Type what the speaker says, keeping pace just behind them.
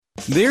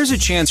there's a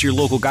chance your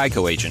local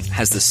Geico agent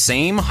has the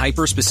same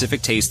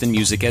hyper-specific taste in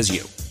music as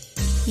you.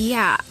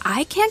 Yeah,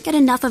 I can't get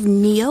enough of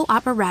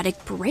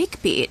neo-operatic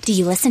breakbeat. Do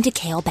you listen to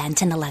Cale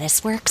Bent and the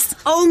Lettuce Works?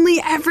 Only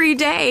every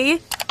day.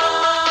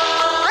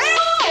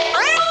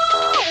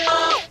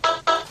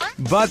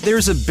 But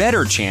there's a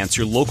better chance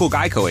your local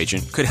Geico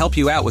agent could help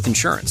you out with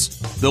insurance.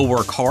 They'll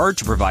work hard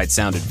to provide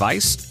sound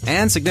advice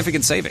and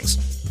significant savings.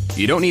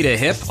 You don't need a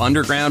hip,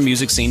 underground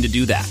music scene to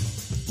do that.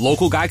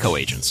 Local Geico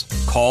agents.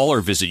 Call or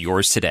visit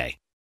yours today.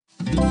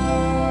 Feral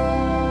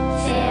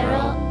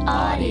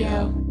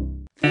Audio.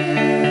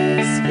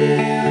 This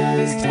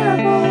feels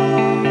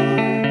terrible.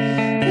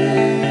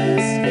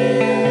 This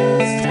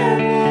feels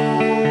terrible.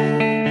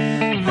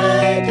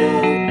 I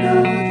don't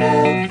know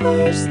the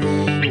first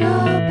thing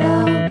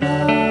about love.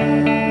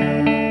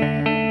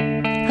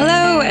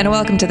 Hello and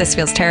welcome to This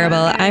Feels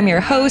Terrible. I'm your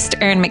host,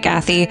 Erin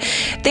McGathy.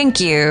 Thank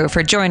you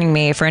for joining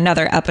me for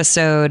another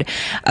episode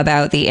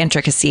about the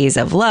intricacies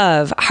of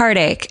love,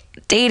 heartache,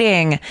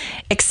 dating,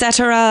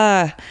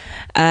 etc.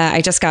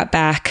 I just got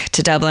back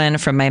to Dublin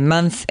from my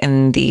month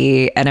in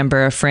the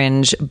Edinburgh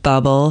Fringe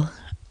bubble.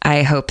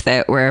 I hope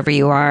that wherever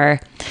you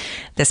are,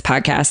 this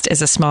podcast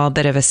is a small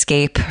bit of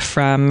escape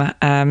from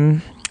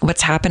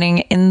what's happening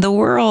in the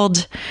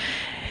world.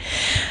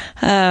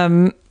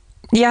 I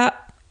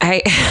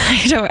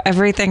know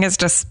everything is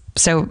just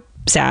so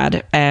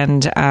sad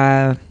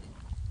and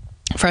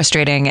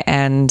frustrating,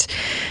 and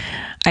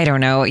I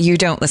don't know. You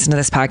don't listen to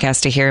this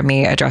podcast to hear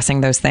me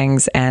addressing those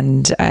things.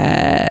 And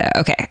I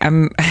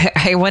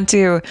want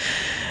to.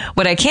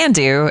 What I can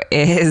do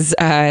is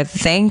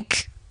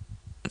thank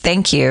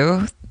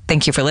you.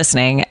 Thank you for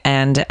listening.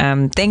 And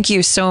thank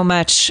you so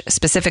much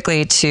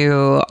specifically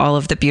to all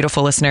of the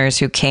beautiful listeners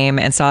who came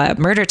and saw at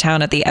Murder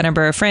Town at the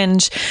Edinburgh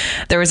Fringe.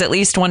 There was at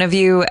least one of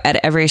you at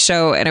every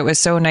show, and it was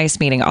so nice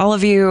meeting all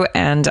of you.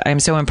 And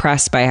I'm so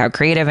impressed by how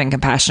creative and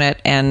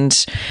compassionate and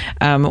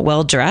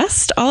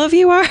well-dressed all of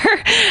you are.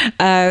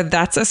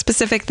 That's a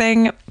specific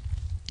thing.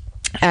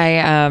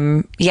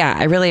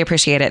 I really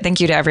appreciate it. Thank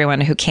you to everyone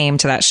who came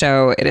to that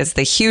show. It is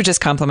the hugest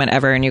compliment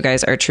ever, and you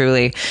guys are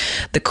truly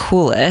the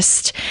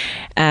coolest.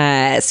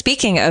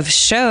 Speaking of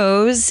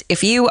shows,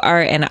 if you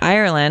are in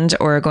Ireland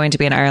or going to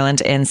be in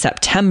Ireland in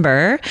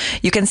September,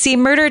 you can see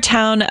Murder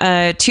Town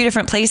 2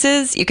 different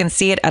places. You can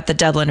see it at the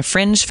Dublin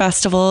Fringe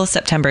Festival,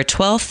 September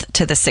 12th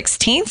to the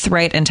 16th,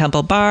 right in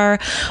Temple Bar.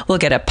 We'll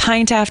get a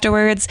pint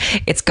afterwards.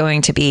 It's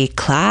going to be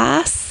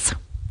class.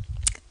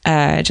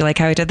 Do you like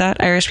how I did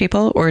that, Irish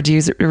people? Or do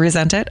you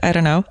resent it? I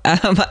don't know.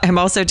 I'm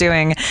also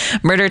doing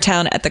Murder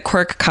Town at the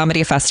Cork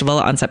Comedy Festival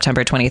on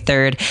September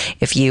 23rd.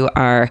 If you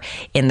are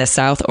in the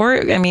South,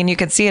 or, I mean, you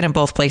could see it in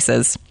both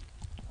places.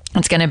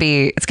 It's going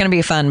to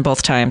be fun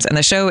both times. And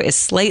the show is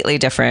slightly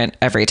different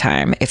every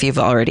time. If you've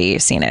already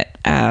seen it,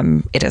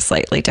 it is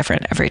slightly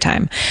different every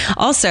time.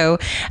 Also,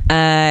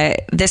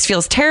 This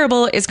Feels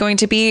Terrible is going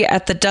to be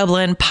at the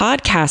Dublin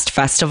Podcast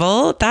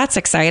Festival. That's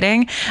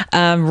exciting.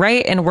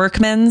 Right in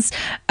Workman's.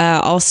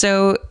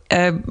 Also,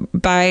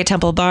 by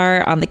Temple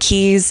Bar on the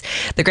Keys,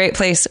 the great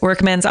place,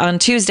 Workman's, on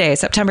Tuesday,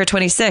 September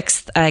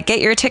 26th. Get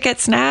your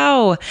tickets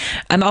now.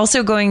 I'm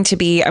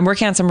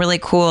working on some really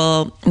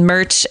cool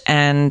merch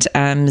and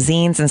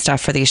zines and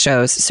stuff for these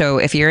shows. So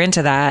if you're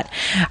into that,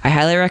 I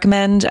highly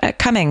recommend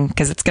coming,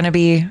 because it's going to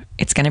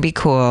be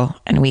cool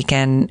and we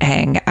can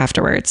hang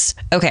afterwards.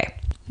 Okay.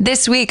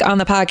 This week on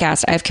the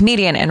podcast, I have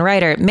comedian and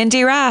writer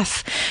Mindy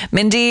Raff.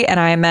 Mindy and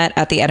I met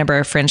at the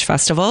Edinburgh Fringe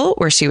Festival,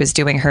 where she was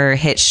doing her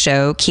hit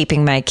show,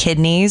 Keeping My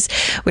Kidneys,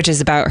 which is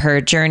about her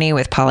journey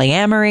with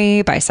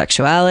polyamory,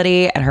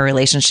 bisexuality, and her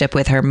relationship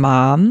with her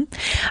mom.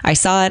 I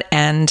saw it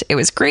and it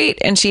was great.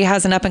 And she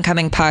has an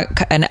upcoming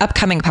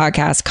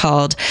podcast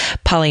called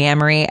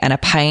Polyamory and a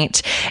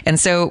Pint. And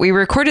so we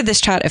recorded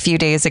this chat a few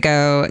days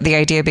ago, the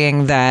idea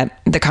being that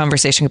the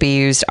conversation could be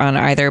used on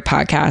either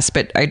podcast,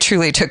 but I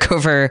truly took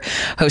over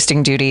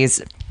hosting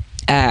duties.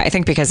 I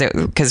think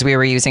because we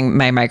were using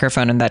my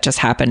microphone and that just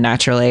happened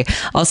naturally.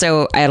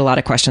 Also, I had a lot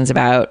of questions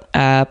about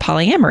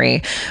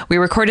polyamory. We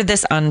recorded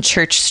this on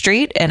Church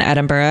Street in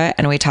Edinburgh,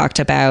 and we talked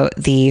about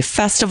the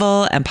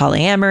festival and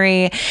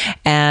polyamory.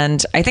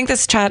 And I think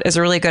this chat is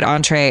a really good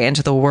entree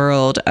into the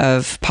world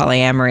of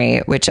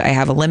polyamory, which I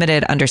have a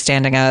limited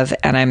understanding of,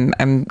 and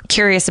I'm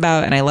curious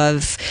about, and I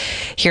love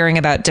hearing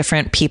about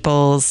different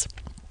people's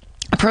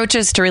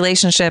approaches to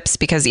relationships,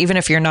 because even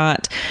if you're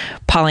not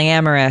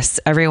polyamorous,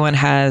 everyone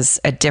has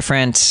a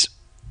different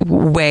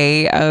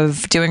way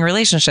of doing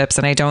relationships.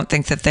 And I don't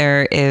think that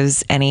there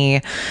is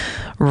any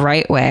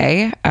right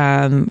way.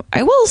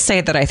 I will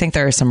say that I think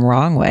there are some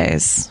wrong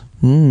ways.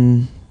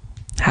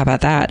 How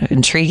about that?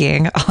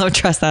 Intriguing. I'll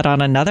address that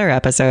on another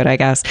episode, I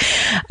guess.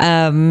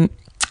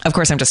 Of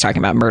course, I'm just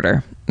talking about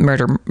murder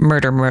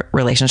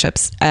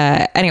relationships.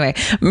 Anyway,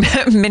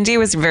 Mindy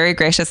was very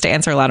gracious to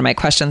answer a lot of my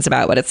questions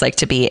about what it's like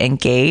to be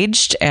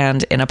engaged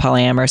and in a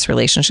polyamorous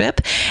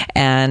relationship.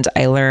 And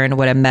I learned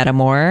what a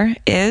metamor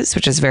is,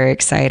 which is very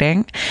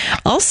exciting.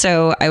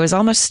 Also, I was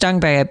almost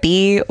stung by a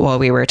bee while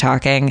we were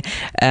talking.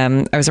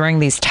 I was wearing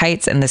these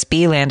tights and this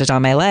bee landed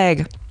on my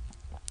leg.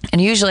 And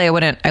usually I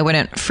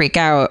wouldn't freak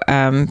out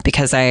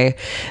because I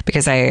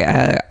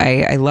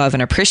love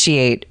and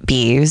appreciate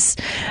bees.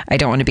 I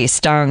don't want to be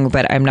stung,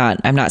 but I'm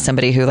not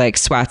somebody who like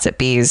swats at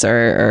bees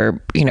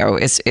or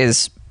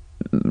is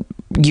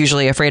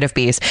usually afraid of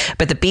bees.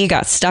 But the bee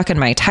got stuck in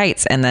my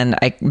tights, and then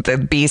the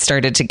bee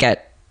started to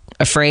get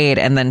afraid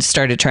and then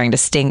started trying to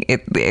sting.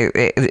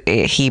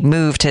 He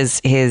moved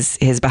his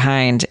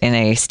behind in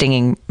a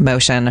stinging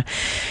motion,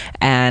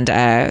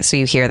 and so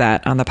you hear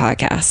that on the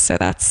podcast. So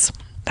that's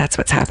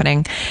what's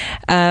happening.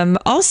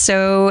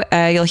 Also,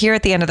 you'll hear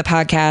at the end of the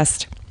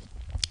podcast,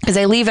 because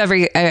I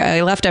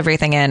left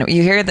everything in.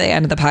 You hear at the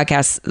end of the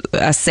podcast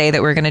us say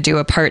that we're going to do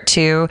a part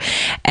 2,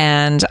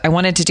 and I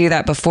wanted to do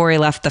that before we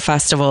left the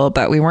festival,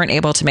 but we weren't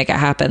able to make it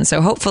happen. So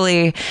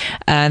hopefully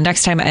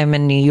next time I'm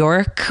in New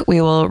York,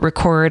 we will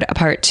record a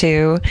part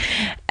 2.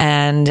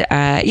 And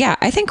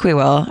I think we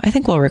will. I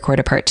think we'll record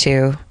a part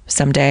 2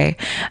 someday.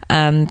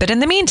 But in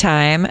the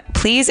meantime,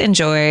 please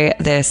enjoy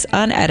this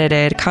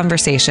unedited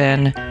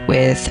conversation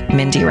with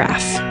Mindy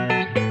Raff.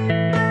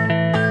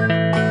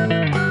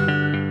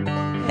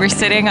 We're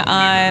sitting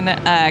on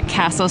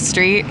Castle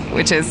Street,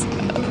 which is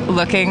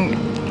looking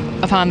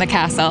upon the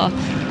castle.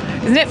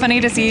 Isn't it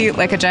funny to see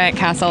like a giant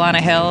castle on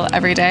a hill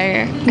every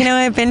day? You know,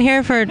 I've been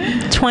here for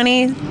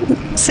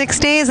 26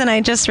 days, and I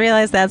just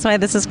realized that's why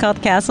this is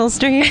called Castle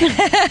Street.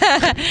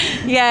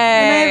 Yay!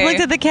 And I've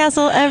looked at the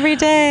castle every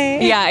day.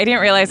 Yeah, I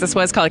didn't realize this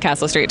was called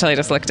Castle Street until I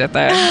just looked at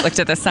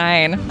the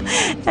sign.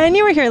 And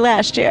you were here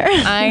last year.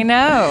 I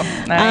know.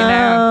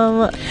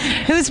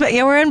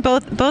 We're in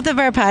both of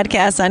our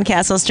podcasts on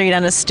Castle Street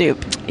on a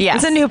stoop. Yes.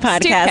 It's a new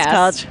podcast Stoopcast.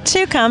 called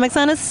Two Comics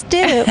on a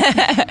Stoop.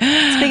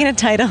 Speaking of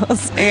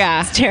titles.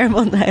 Yeah. It's a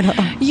terrible title.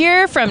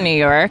 You're from New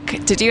York.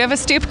 Did you have a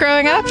stoop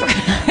growing up?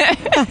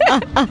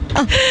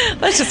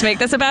 Let's just make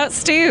this about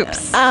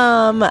stoops.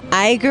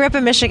 I grew up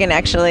in Michigan,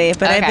 actually,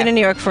 but I've been in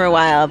New York for a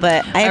while,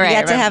 but I have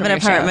yet to have an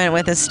apartment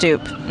with a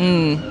stoop.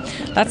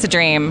 That's a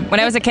dream.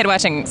 When I was a kid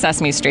watching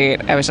Sesame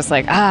Street, I was just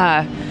like,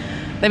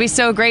 that'd be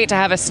so great to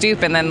have a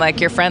stoop, and then like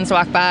your friends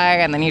walk by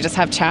and then you just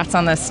have chats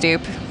on the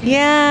stoop.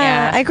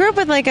 Yeah. I grew up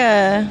with like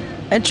a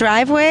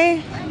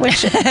driveway,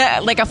 which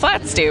like a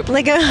flat stoop.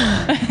 like a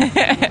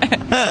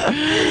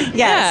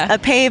a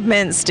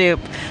pavement stoop,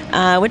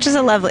 which is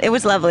it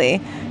was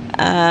lovely.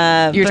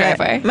 Your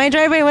driveway? My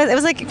driveway it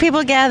was like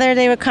people gathered,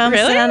 they would come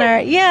sit on our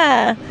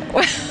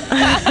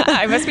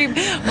I must be.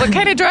 What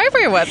kind of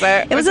driveway was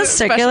it? It was a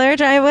circular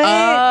driveway.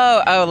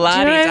 Oh,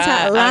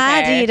 la-di-da.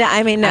 La-di-da.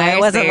 I mean, no, it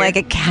wasn't like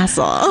a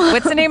castle.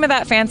 What's the name of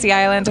that fancy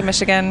island in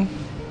Michigan?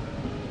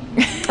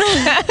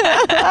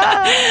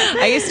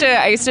 I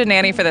used to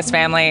nanny for this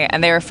family,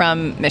 and they were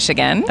from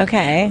Michigan.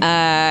 Okay.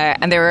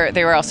 And they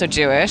were also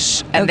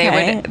Jewish, and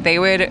they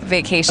would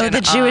vacation. Oh, the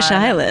Jewish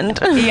island.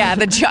 Yeah,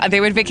 they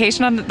would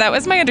vacation on. That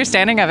was my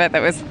understanding of it.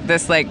 That was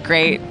this like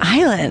great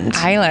island.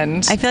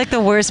 I feel like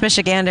the worst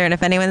Michigander, and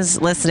if anyone's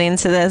listening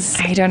to this,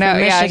 I don't know.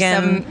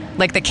 Michigan,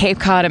 like the Cape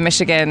Cod of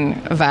Michigan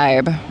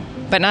vibe,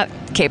 but not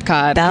Cape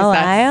Cod. Belle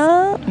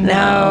Isle?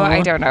 No,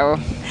 I don't know.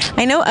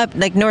 I know up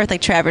like north,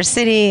 like Traverse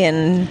City,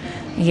 and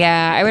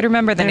yeah, I would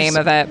remember the name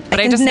of it, but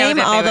I just name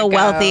know that all the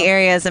wealthy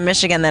areas of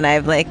Michigan that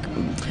I've like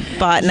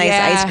bought nice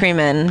ice cream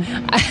in.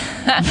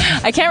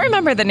 I can't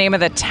remember the name of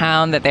the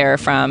town that they were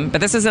from,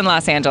 but this was in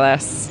Los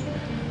Angeles.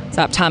 It's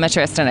an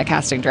optometrist and a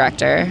casting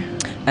director.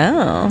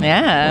 Oh,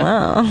 yeah.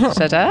 Wow.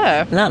 Shut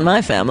up. Not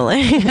my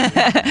family.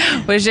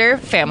 What was your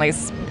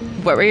family's?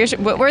 What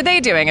were they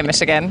doing in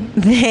Michigan?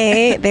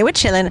 They were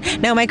chilling.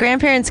 No, my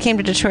grandparents came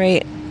to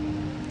Detroit.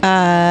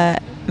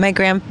 My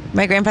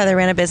grandfather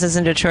ran a business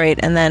in Detroit,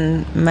 and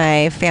then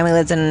my family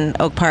lives in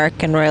Oak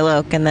Park and Royal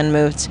Oak, and then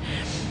moved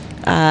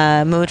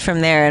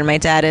from there. And my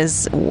dad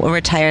is a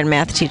retired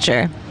math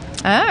teacher.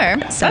 Oh,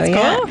 so, that's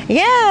cool.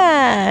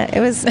 Yeah, it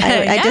was.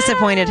 I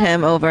disappointed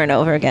him over and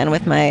over again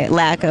with my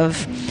lack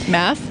of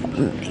math.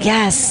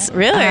 Yes,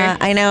 really.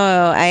 I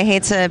know. I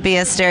hate to be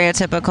a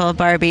stereotypical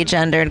Barbie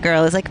gendered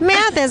girl. It's like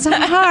math is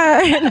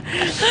hard.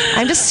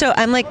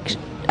 I'm like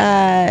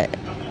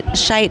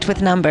shite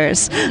with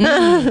numbers.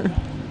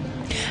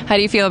 How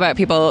do you feel about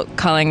people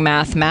calling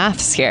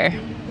maths here?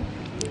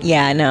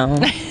 Yeah, no.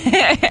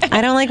 I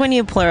don't like when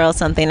you plural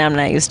something. I'm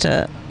not used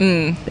to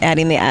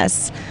adding the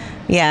S.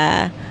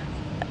 Yeah.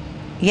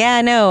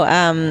 Yeah, no.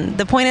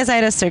 The point is I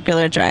had a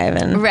circular drive.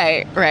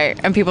 Right.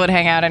 And people would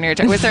hang out on your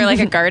drive. Was there like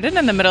a garden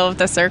in the middle of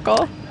the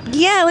circle?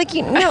 Yeah, like,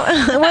 it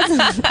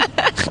wasn't.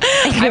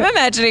 I'm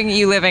imagining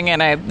you living in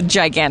a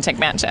gigantic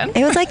mansion.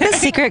 It was like the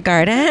secret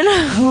garden.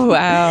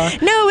 Wow.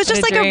 No, it was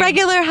just like a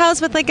regular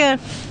house with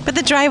but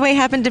the driveway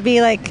happened to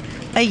be like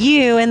a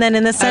U, and then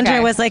in the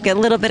center was like a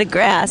little bit of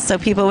grass, so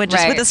people would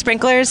just, with the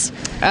sprinklers.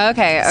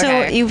 Okay.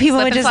 So people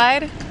slip would just.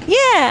 Slide?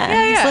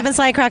 Yeah. Slip and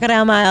slide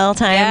Crocodile Mile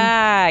time.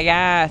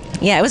 Yeah.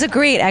 Yeah, it was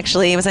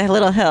it was a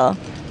little hill.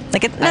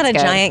 Like not a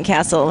giant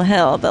castle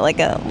hill, but like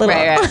a little,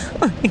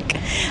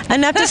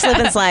 enough to slip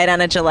and slide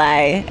on a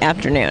July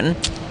afternoon.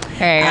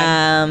 There you go.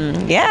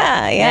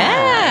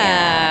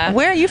 Yeah.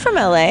 Where are you from,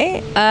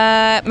 LA?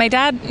 My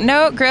dad,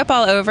 grew up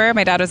all over.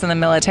 My dad was in the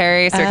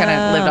military, so we kind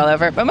of lived all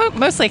over, but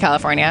mostly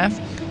California.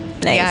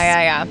 Nice.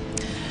 Yeah.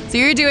 So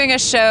you're doing a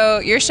show.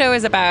 Your show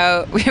is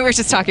about. We were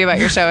just talking about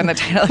your show in the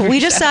title. Of your We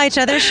just show. saw each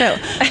other's show.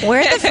 We're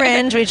at the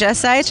Fringe. We just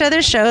saw each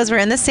other's shows. We're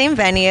in the same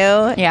venue.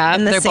 Yeah,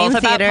 in the they're same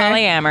both theater. about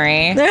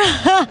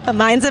polyamory.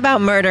 Mine's about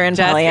murder and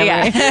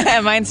polyamory.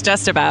 Yeah, mine's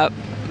just about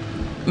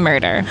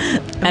murder.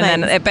 And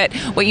then, but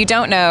what you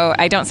don't know,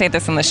 I don't say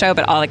this in the show,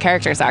 but all the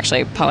characters are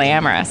actually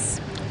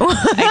polyamorous.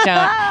 I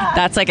don't.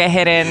 That's like a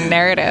hidden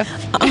narrative.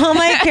 All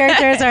my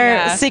characters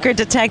are secret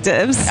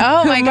detectives.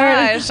 Oh my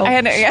gosh! I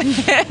had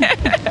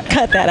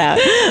cut that out.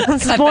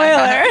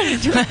 Spoiler.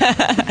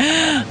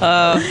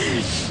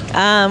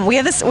 We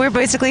have this. We're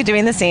basically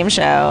doing the same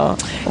show.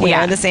 We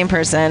are the same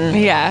person.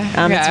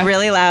 Yeah. It's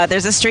really loud.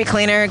 There's a street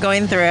cleaner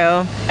going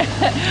through.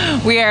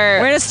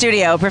 We're in a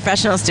studio,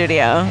 professional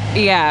studio.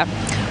 Yeah.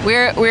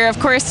 We're of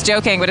course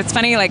joking, but it's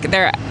funny. Like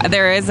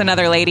there is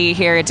another lady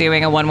here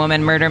doing a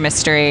one-woman murder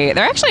mystery.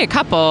 They're actually a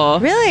couple.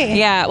 Really?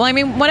 Yeah. Well, I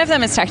mean, one of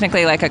them is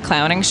technically like a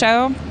clowning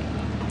show,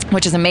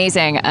 which is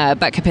amazing.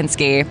 Butt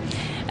Kopinski,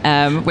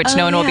 which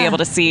no one will be able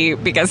to see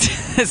because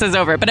this is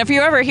over. But if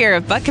you ever hear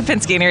of Butt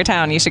Kopinski in your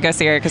town, you should go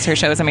see her because her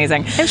show is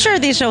amazing. I'm sure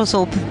these shows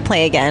will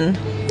play again.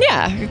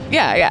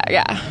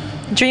 Yeah.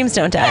 Dreams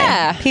don't die.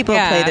 Yeah. People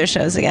play their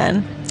shows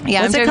again.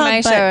 Yeah, What's I'm it doing called?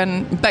 my show,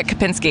 and Butt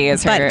Kopinski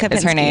is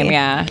her name.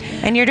 Yeah,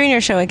 and you're doing your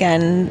show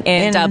again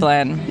in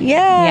Dublin.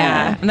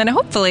 Yeah, and then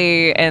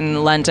hopefully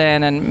in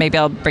London, and maybe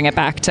I'll bring it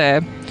back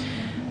to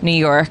New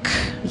York.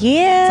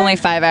 Yeah, it's only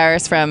 5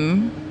 hours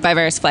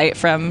flight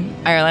from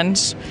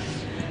Ireland.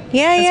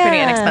 Yeah, it's pretty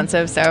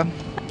inexpensive. So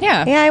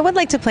yeah, I would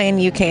like to play in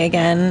UK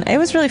again. It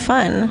was really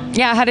fun.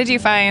 Yeah, how did you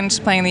find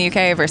playing the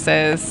UK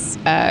versus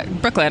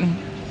Brooklyn?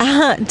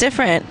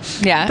 Different.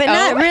 Yeah, but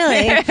not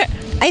really.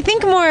 I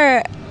think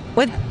more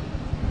with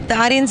the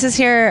audiences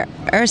here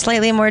are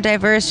slightly more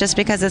diverse just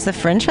because it's the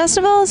Fringe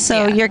Festival.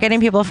 So you're getting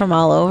people from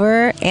all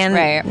over and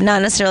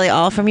not necessarily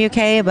all from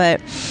UK,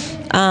 but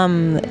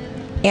and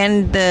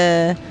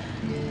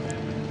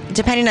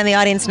depending on the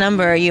audience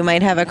number, you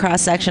might have a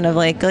cross section of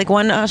like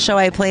one show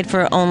I played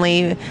for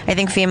only I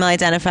think female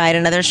identified.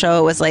 Another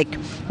show was like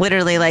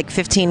literally like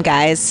 15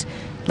 guys,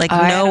 like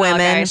no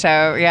women.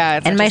 Show. Yeah,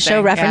 it's and my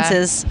show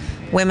references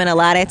women a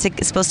lot.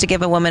 It's supposed to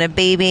give a woman a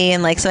baby,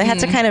 and so I had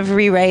to kind of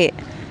rewrite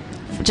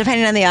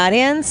depending on the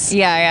audience.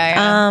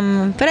 Yeah.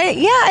 But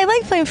I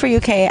like playing for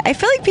UK. I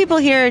feel like people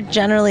here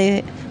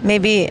generally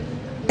maybe.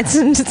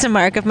 It's a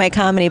mark of my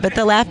comedy, but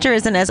the laughter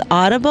isn't as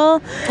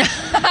audible as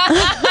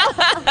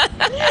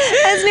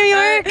New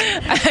York.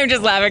 I'm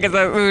just laughing because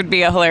it would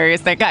be a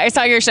hilarious thing. I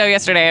saw your show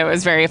yesterday. It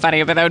was very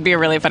funny, but that would be a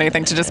really funny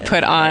thing to just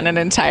put on an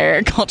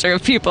entire culture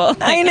of people.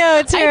 I know,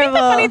 it's terrible. I think the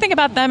funny thing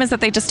about them is that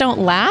they just don't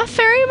laugh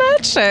very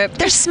much.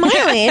 They're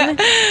smiling.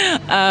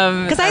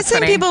 Because I've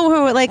seen people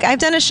who are like, I've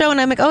done a show and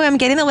I'm like, I'm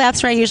getting the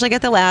laughs right. I usually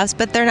get the laughs,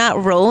 but they're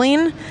not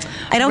rolling.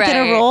 I don't get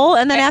a roll.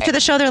 And then after the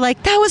show, they're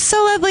like, that was so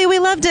lovely. We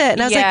loved it.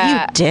 And I was like, you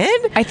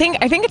did? I think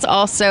it's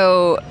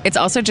also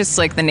just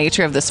like the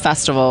nature of this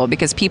festival,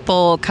 because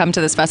people come to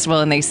this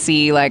festival and they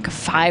see like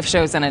 5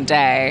 shows in a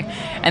day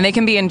and they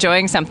can be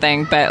enjoying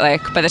something, but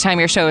like by the time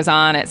your show is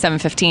on at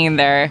 7:15,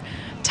 they're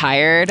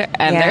tired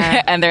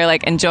and they're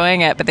like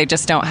enjoying it, but they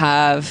just don't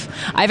have.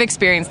 I've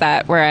experienced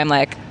that where I'm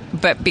like,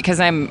 but because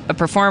I'm a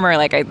performer,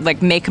 like I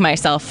like make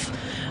myself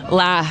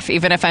laugh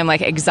even if I'm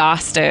like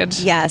exhausted.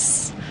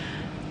 Yes.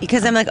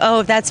 Because I'm like,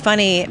 if that's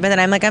funny, but then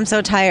I'm like, I'm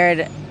so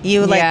tired.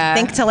 You like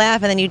think to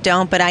laugh and then you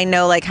don't, but I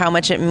know like how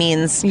much it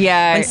means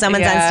when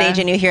someone's on stage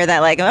and you hear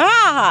that like, and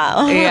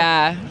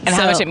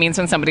how much it means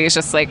when somebody is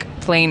just like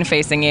plain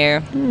facing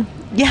you.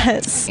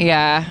 Yes.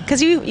 Yeah.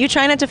 Because you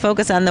try not to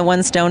focus on the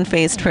one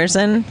stone-faced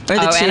person or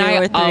the 2 and I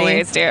or 3.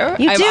 always do.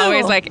 I'm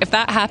always like, if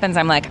that happens,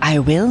 I'm like, I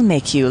will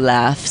make you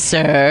laugh,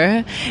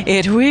 sir.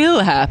 It will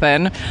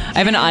happen. I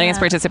have an audience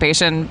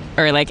participation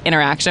or like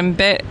interaction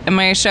bit in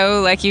my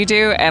show like you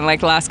do. And like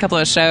the last couple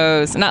of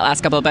shows, not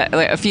last couple, but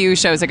like a few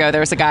shows ago, there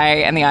was a guy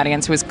in the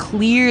audience who was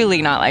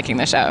clearly not liking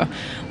the show.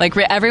 Like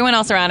everyone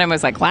else around him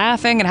was like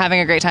laughing and having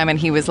a great time. And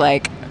he was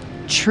like,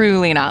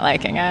 truly not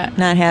liking it.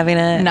 Not having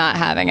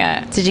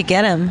it. Did you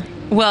get him?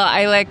 Well,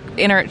 I like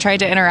tried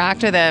to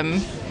interact with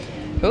him.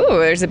 Ooh,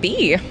 there's a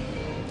bee.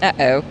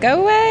 Uh-oh.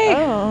 Go away.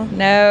 Oh.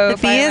 No.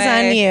 The bee is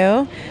on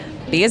you.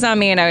 Bee is on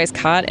me and I was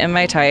caught in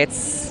my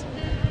tights.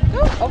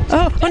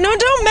 Oh, no,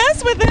 don't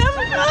mess with him.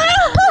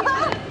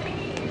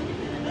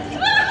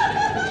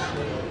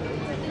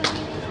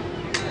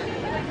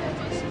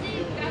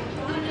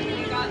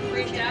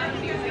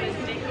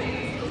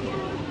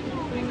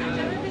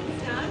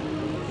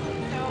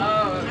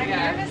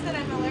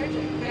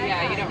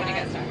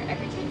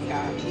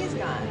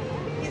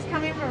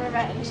 coming for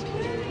revenge.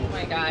 Oh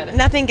my God.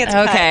 Nothing gets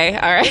cut. Okay,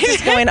 all right. It's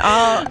just going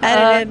all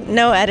edited,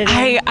 no editing.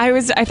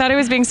 I thought I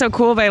was being so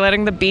cool by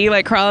letting the bee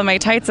like crawl in my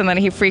tights, and then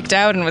he freaked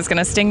out and was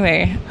gonna sting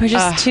me. We're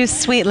just two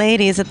sweet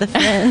ladies at the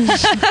Fringe.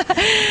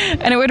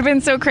 And it would have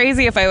been so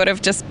crazy if I would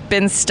have just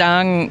been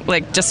stung,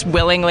 like just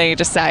willingly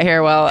just sat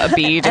here while a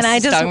bee just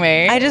stung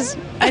me. I just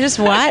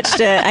watched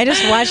it. I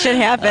just watched it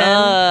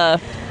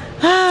happen.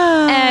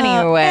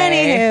 Anyway.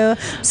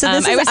 Anywho, so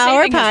this I is was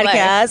our saving his life.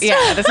 podcast.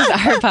 Yeah, this is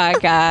our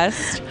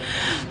podcast.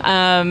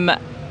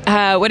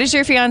 What does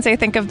your fiance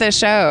think of the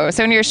show?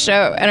 So in your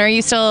show, and are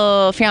you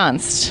still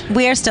fianced?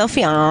 We are still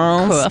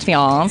fiancé. Cool,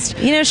 fianced.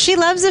 You know, she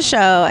loves the show.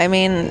 I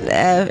mean,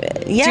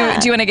 yeah.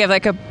 Do you want to give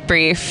like a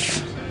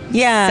brief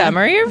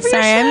summary of your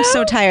Sorry, I'm show?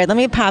 so tired. Let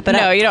me pop it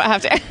up. No, you don't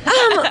have to.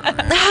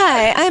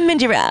 Hi, I'm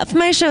Mindy Raff.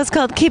 My show is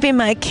called Keeping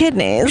My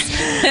Kidneys.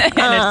 And it's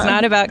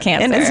not about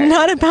cancer. And it's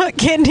not about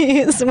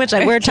kidneys, which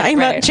we're talking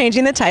Right. about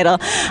changing the title.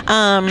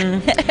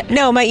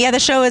 The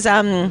show is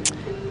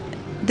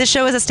the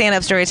show is a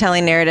stand-up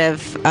storytelling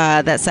narrative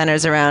that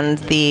centers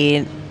around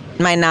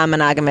my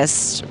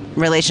non-monogamous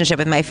relationship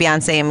with my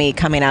fiance and me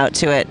coming out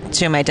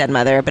to my dead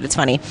mother, but it's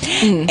funny.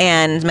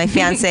 And my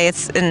fiance,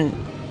 it's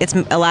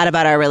a lot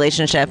about our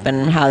relationship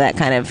and how that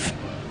kind of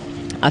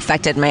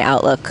affected my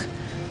outlook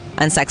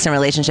on sex and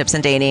relationships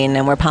and dating,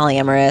 and we're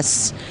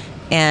polyamorous.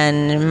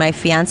 And my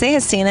fiance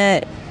has seen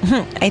it.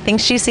 I think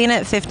she's seen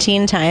it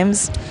 15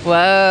 times.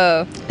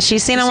 Whoa.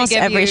 She's seen Does she almost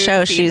give every you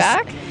show.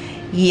 feedback?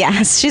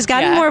 She's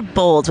gotten Yeah. more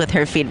bold with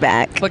her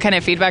feedback. What kind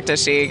of feedback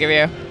does she give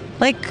you?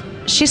 Like,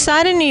 she saw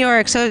it in New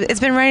York, so it's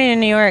been running in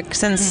New York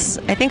since,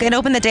 I think it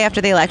opened the day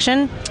after the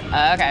election.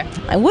 Okay.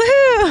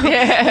 Woohoo!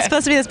 Yeah. It's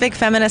supposed to be this big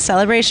feminist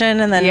celebration,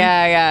 and then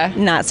Yeah.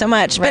 not so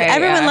much. But Right,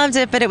 everyone yeah. loved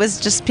it, but it was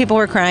just people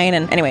were crying,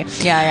 and anyway.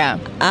 Yeah.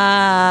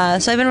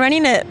 So I've been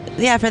running it,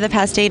 for the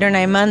past 8 or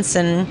 9 months,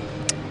 and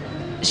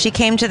she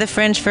came to the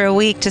Fringe for a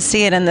week to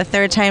see it, and the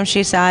third time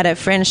she saw it at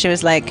Fringe, she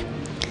was like,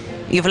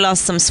 "You've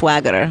lost some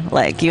swagger.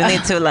 Like, you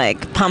need to,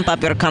 like, pump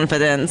up your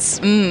confidence."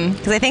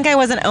 Because I think I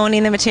wasn't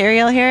owning the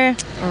material here.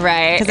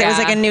 Right. Because it was,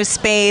 like, a new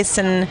space,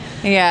 and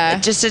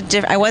just a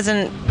different... it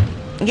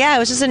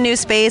was just a new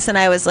space, and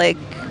I was, like,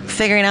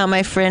 figuring out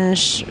my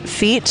Fringe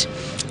feet.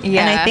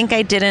 Yeah. And I think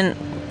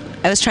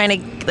I was trying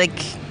to, like,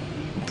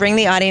 bring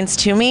the audience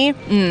to me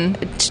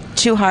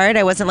too hard.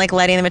 I wasn't, like,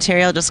 letting the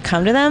material just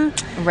come to them.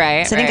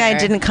 Right. So I think I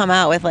didn't come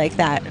out with, like,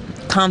 that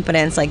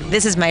confidence, like,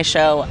 this is my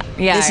show.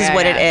 This is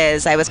what it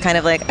is. I was kind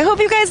of like, I hope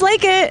you guys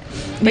like it,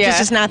 which is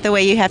just not the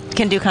way you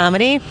can do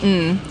comedy.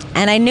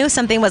 And I knew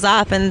something was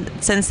off, and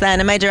since then,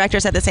 and my director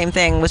said the same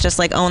thing, was just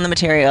like, own the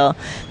material.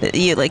 That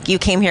you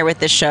came here with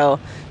this show,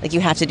 like, you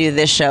have to do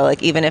this show.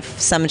 Like, even if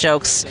some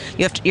jokes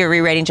you're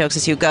rewriting jokes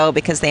as you go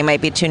because they might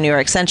be too New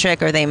York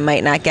centric, or they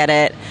might not get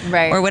it,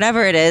 Right. or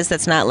whatever it is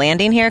that's not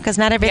landing here, because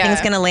not everything's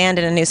Yeah. going to land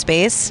in a new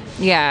space.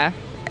 Yeah.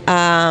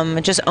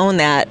 Just own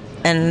that.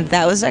 And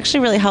that was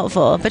actually really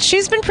helpful. But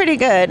she's been pretty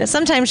good.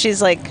 Sometimes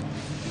she's like,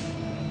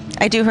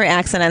 I do her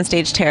accent on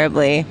stage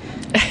terribly.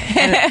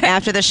 And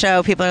after the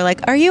show, people are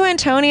like, "Are you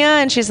Antonia?"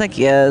 And she's like,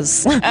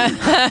 "Yes."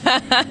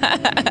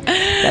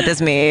 That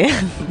is me.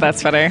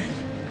 That's funny.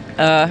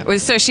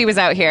 So she was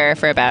out here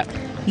for a bit.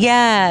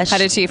 Yeah. How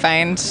did she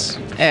find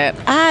it?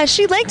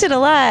 She liked it a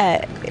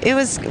lot. She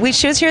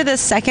was here the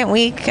second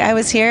week I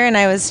was here, and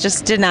I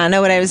did not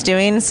know what I was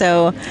doing.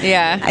 So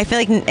Yeah. I feel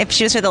like if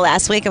she was here the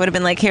last week, I would have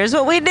been like, "Here's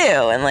what we do,"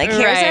 and like,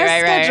 "Here's our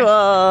Right.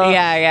 schedule."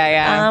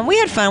 Yeah. We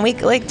had fun. We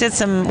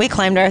we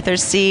climbed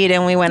Arthur's Seat,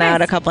 and we went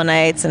out a couple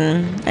nights,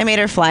 and I made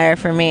her flyer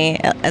for me,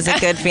 as a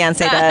good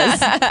fiance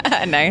does.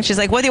 Nice. She's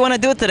like, "What do you want to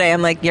do today?"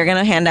 I'm like, "You're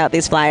gonna hand out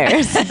these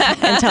flyers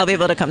and tell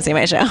people to come see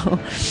my show."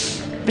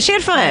 But she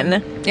had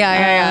fun.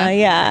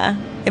 Yeah.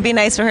 It'd be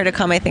nice for her to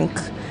come, I think,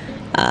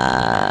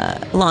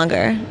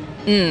 longer.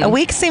 A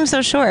week seems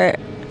so short.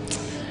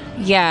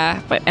 Yeah,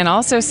 and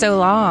also so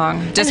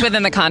long, just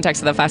within the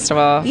context of the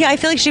festival. Yeah, I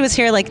feel like she was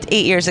here like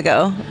 8 years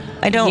ago.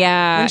 I don't.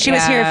 Yeah, When she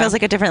was here, it yeah. feels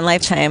like a different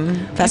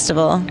lifetime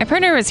festival. My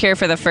partner was here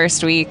for the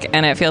first week,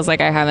 and it feels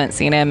like I haven't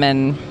seen him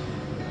in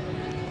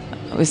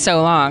it was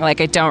so long. Like,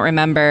 I don't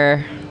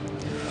remember.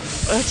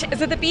 Is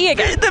it the bee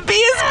again? The bee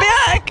is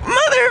back,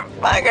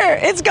 motherfucker!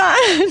 It's gone.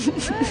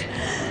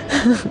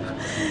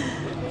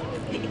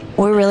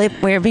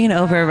 We're being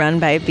overrun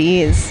by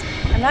bees.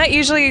 I'm not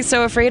usually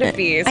so afraid of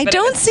bees. I but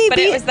don't see But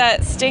bees. it was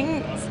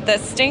the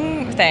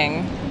sting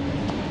thing.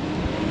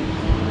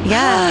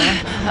 Yeah.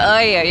 Oh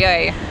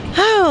yeah.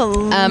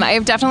 Oh.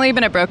 I've definitely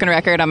been a broken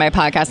record on my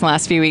podcast in the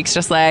last few weeks,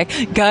 just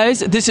like, guys,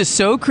 this is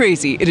so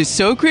crazy. It is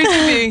so crazy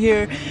being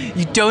here.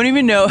 You don't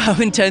even know how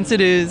intense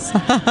it is.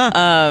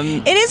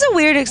 It is a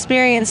weird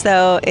experience,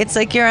 though. It's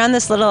like you're on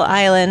this little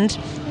island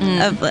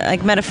of,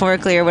 like,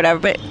 metaphorically or whatever,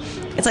 but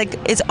it's like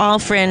it's all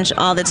Fringe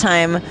all the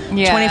time,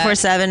 Yeah.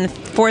 24/7,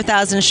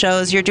 4,000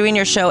 shows. You're doing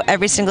your show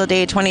every single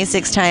day,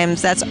 26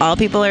 times. That's all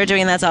people are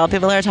doing. That's all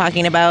people are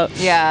talking about.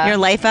 Yeah. Your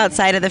life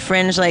outside of the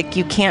Fringe, like,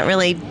 you can't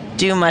really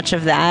do much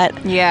of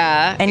that.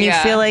 Yeah. And you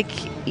feel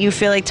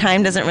like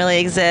time doesn't really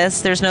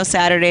exist. There's no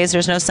Saturdays.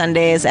 There's no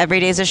Sundays. Every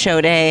day's a show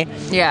day.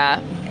 Yeah.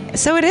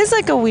 So it is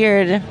like a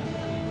weird.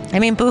 I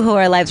mean, boo-hoo,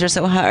 our lives are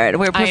so hard.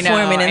 We're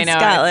performing in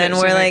Scotland.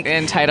 It's we're an like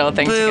entitled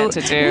thing boo. to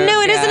get to do.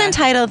 No, it is an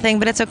entitled thing,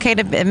 but it's okay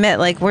to admit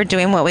like we're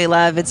doing what we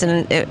love.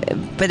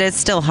 But it's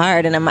still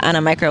hard and on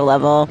a micro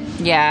level.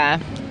 Yeah.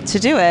 To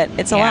do it,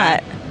 it's a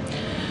lot.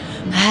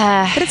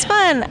 But it's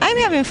fun. I'm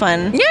having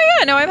fun.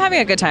 Yeah, no, I'm having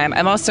a good time.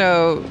 I'm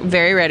also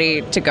very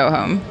ready to go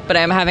home, but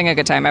I'm having a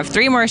good time. I have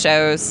 3 more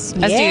shows.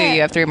 As do you.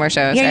 You have 3 more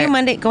shows. Yeah,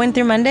 right? you going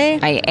through Monday?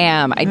 I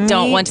am. I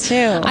don't want to.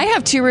 Too. I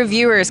have 2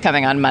 reviewers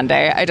coming on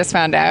Monday. I just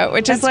found out,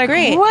 which is like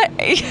great. What?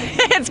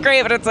 It's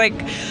great, but it's like,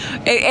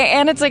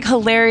 and it's like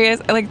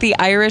hilarious. Like the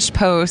Irish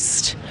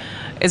Post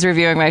is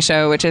reviewing my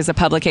show, which is a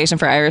publication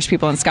for Irish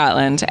people in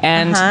Scotland,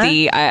 and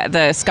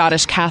the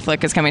Scottish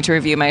Catholic is coming to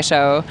review my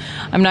show.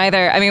 I'm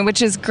neither. I mean,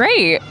 which is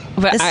great.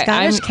 But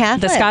I'm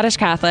Catholic. The Scottish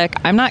Catholic.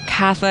 I'm not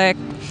Catholic.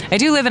 I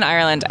do live in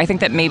Ireland. I think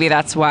that maybe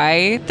that's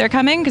why they're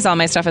coming, because all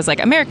my stuff is like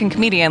American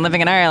comedian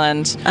living in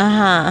Ireland.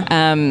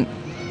 And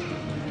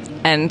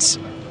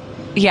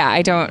yeah,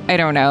 I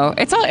don't know.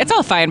 It's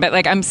all fine, but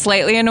like I'm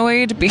slightly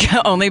annoyed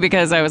only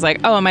because I was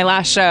like, oh, on my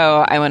last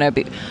show, I want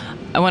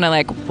to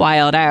like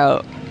wild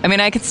out. I mean,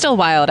 I could still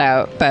wild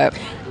out, but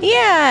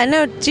yeah,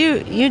 no,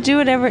 do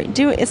whatever.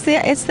 It's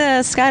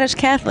the Scottish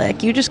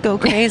Catholic. You just go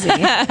crazy.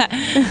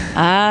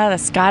 The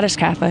Scottish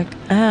Catholic.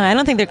 I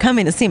don't think they're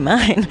coming to see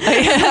mine.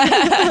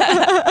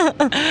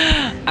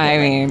 I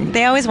mean,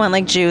 they always want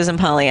like Jews and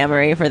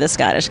polyamory for the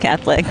Scottish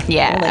Catholic.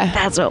 Yeah, like,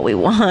 that's what we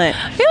want.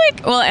 I feel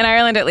like, well, in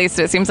Ireland at least,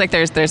 it seems like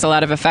there's a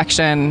lot of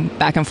affection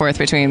back and forth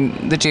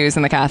between the Jews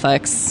and the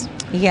Catholics.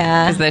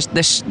 Yeah,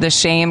 because the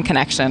shame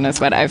connection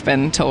is what I've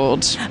been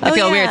told. I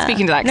feel weird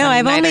speaking to that. No,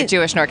 I'm neither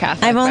Jewish nor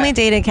Catholic. I've only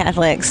dated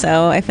Catholics,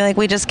 so I feel like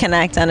we just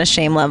connect on a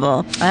shame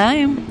level.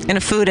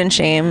 And food and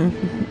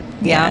shame.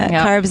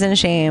 Yeah. Carbs and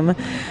shame.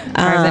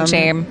 Carbs and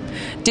shame.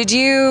 Did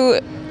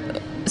you?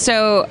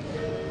 So.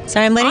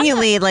 Sorry, I'm letting you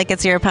lead like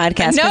it's your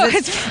podcast. No,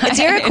 it's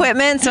your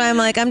equipment, so I'm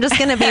like, I'm just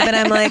going to be, but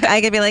I'm like, I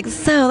could be like,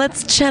 so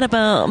let's chat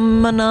about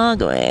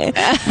monogamy.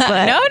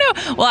 But no.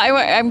 Well,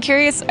 I'm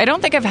curious. I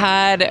don't think I've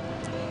had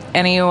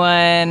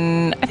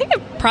anyone. I think I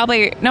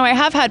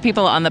have had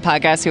people on the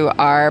podcast who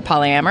are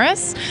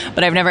polyamorous,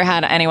 but I've never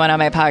had anyone on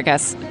my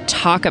podcast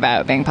talk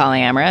about being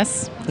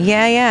polyamorous.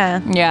 Yeah.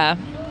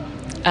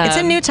 It's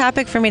a new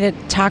topic for me to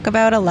talk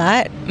about a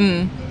lot.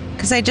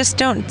 Because I just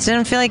don't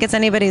feel like it's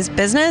anybody's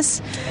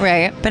business.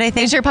 Right. But I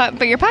think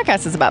but your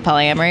podcast is about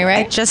polyamory,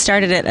 right? I just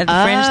started it at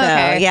Fringe, though.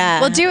 Okay.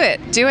 Yeah. Well, do it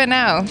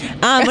now. No.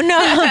 I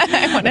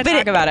want to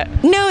talk about it.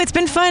 No, it's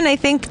been fun. I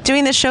think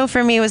doing the show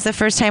for me was the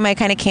first time I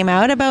kind of came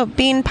out about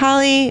being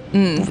poly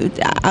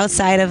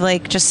outside of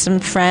like just some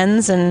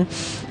friends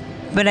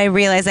but I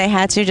realized I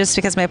had to just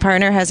because my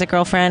partner has a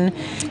girlfriend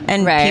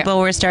and people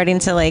were starting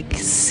to like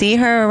see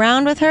her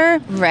around with her.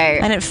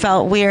 Right. And it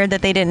felt weird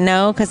that they didn't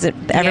know because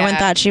everyone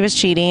thought she was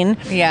cheating.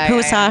 Yeah.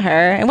 Who saw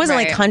her. It wasn't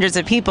like hundreds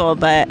of people,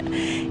 but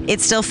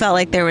it still felt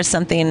like there was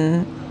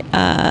something,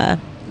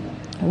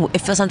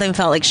 something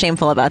felt like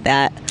shameful about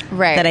that.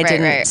 Right. That I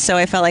didn't. Right. So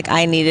I felt like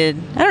I needed,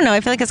 I don't know,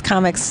 I feel like as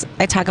comics,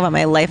 I talk about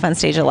my life on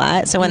stage a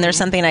lot. So when there's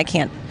something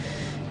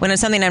when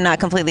it's something I'm not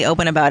completely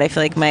open about, I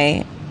feel like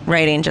my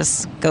writing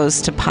just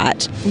goes to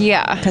pot.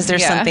 Yeah. Because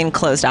there's something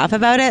closed off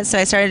about it. So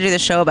I started to do the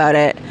show about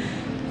it.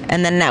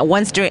 And then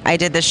I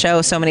did the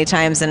show so many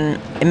times, and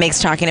it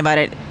makes talking about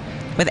it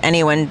with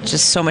anyone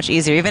just so much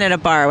easier. Even at a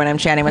bar when I'm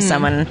chatting with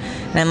someone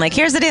and I'm like,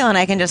 here's the deal. And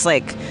I can just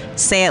like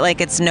say it like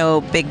it's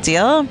no big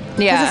deal. Yeah.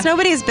 Because it's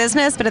nobody's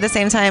business, but at the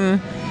same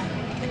time,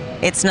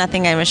 it's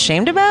nothing I'm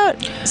ashamed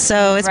about.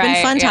 So it's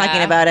been fun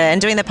talking about it. And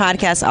doing the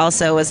podcast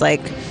also was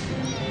like,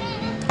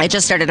 I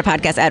just started a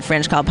podcast at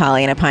Fringe called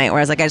Poly in a Pint, where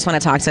I was like, I just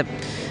want to talk to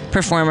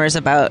performers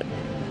about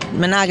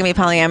monogamy,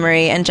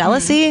 polyamory, and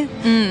jealousy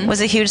was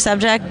a huge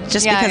subject,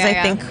 just because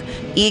I think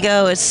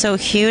ego is so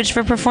huge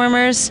for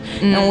performers,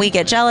 and we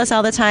get jealous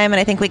all the time, and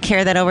I think we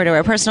carry that over to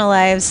our personal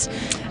lives.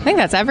 I think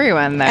that's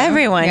everyone, though.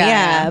 Everyone,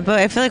 yeah.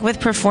 But I feel like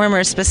with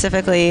performers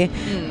specifically,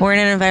 we're in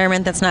an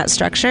environment that's not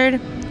structured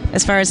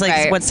as far as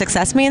like what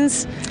success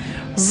means.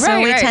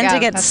 So we tend to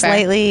get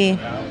slightly,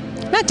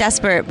 not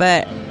desperate,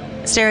 but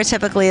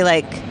stereotypically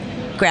like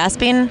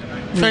grasping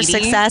for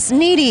success,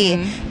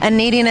 needy, and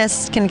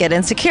neediness can get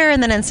insecure,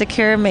 and then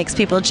insecure makes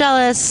people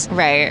jealous.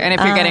 Right. And if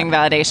you're getting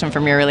validation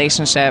from your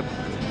relationship,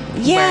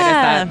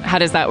 how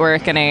does that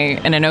work in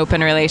an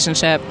open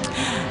relationship?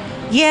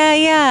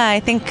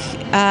 I think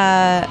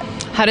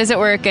how does it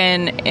work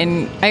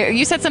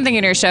you said something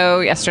in your show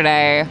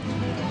yesterday.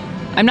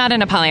 I'm not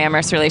in a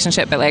polyamorous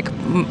relationship, but like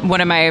one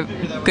of my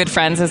good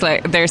friends is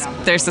like there's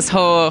this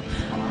whole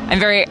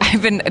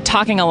I've been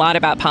talking a lot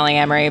about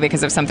polyamory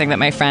because of something that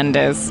my friend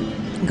is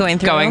going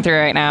through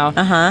right now.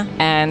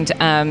 And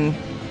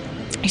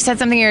you said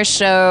something in your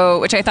show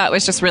which I thought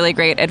was just really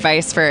great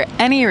advice for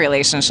any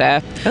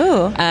relationship.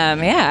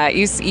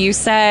 You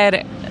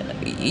said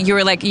you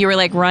were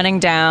like running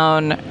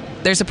down.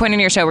 There's a point in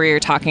your show where you're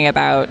talking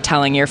about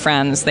telling your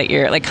friends that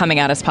you're like coming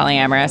out as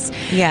polyamorous.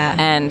 Yeah.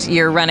 And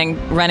you're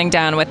running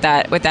down what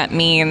that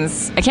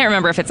means. I can't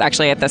remember if it's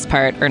actually at this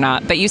part or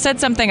not, but you said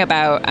something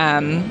about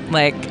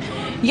like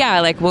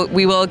like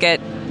we will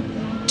get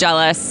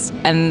jealous,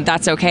 and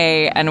that's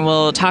okay, and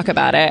we'll talk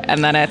about it,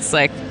 and then it's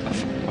like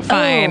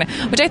fine.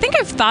 Which I think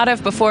I've thought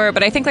of before,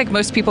 but I think like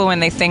most people when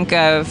they think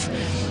of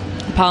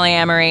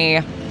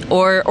polyamory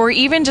or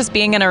even just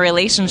being in a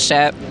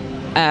relationship,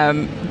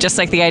 just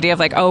like the idea of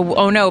like,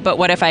 oh no, but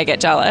what if I get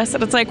jealous?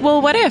 And it's like,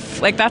 well, what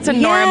if? Like that's a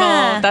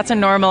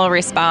normal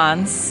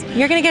response.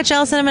 You're gonna get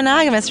jealous in a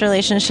monogamous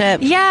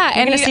relationship. Yeah,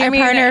 you're gonna see your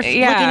partner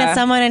looking at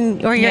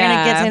someone, or you're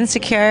gonna get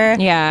insecure.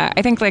 Yeah,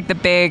 I think like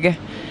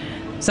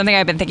something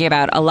I've been thinking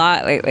about a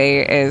lot lately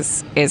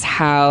is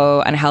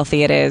how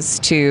unhealthy it is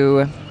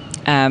to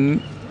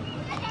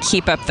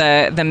keep up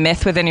the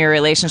myth within your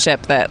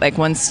relationship that like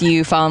once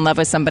you fall in love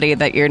with somebody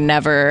that you're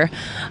never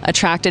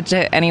attracted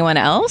to anyone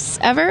else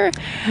ever.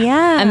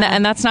 Yeah.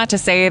 And that's not to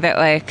say that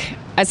like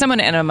as someone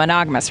in a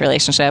monogamous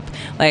relationship,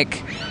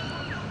 like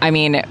I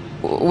mean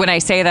when I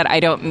say that I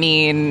don't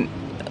mean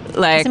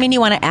like, doesn't mean you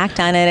want to act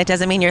on it. It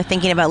doesn't mean you're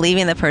thinking about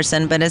leaving the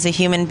person. But as a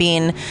human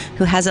being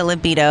who has a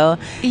libido,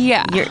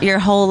 your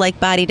whole like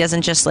body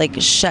doesn't just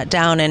like shut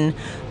down, and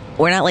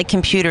we're not like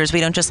computers. We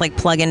don't just like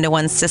plug into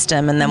one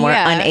system and then we're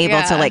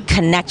unable to like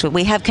connect with.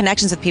 We have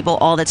connections with people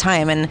all the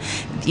time, and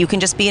you can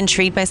just be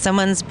intrigued by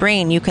someone's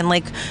brain. You can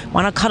like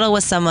want to cuddle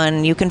with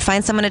someone. You can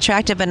find someone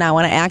attractive but not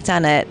want to act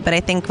on it. But I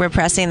think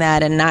repressing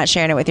that and not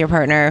sharing it with your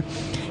partner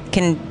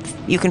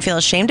you can feel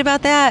ashamed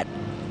about that,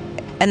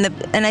 and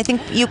I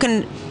think you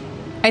can.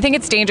 I think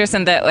it's dangerous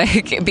in that,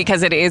 like,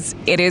 because it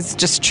is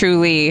just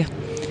truly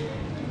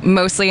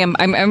mostly.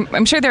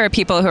 I'm sure there are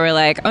people who are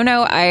like, oh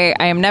no, I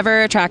am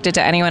never attracted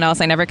to anyone else.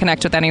 I never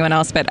connect with anyone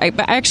else. But I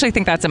actually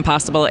think that's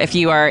impossible if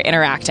you are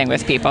interacting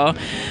with people.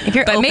 If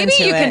you're open maybe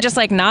to you it. can just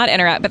like not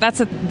interact. But that's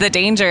the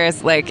danger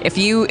is like if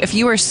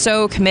you are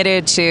so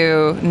committed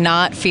to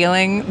not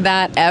feeling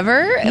that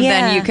ever,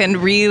 then you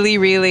can really,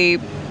 really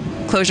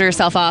close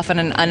yourself off in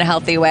an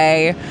unhealthy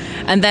way.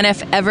 And then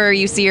if ever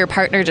you see your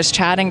partner just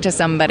chatting to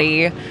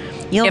somebody,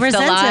 you'll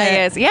resent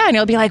it. And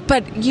you'll be like,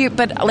 but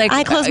like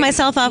I close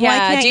myself off. Why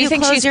can't do you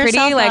think close she's pretty?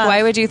 yourself Like, off?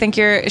 why would you think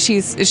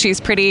she's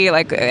pretty?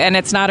 Like, and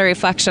it's not a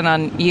reflection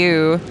on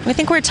you. I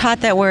think we're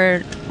taught that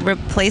we're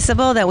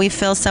replaceable, that we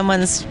fill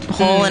someone's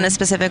hole in a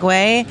specific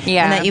way,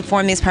 and that you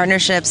form these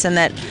partnerships, and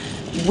that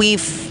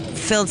we've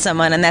filled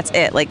someone and that's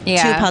it, like two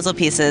puzzle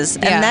pieces.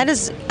 And that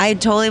is, I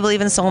totally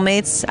believe in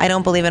soulmates. I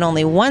don't believe in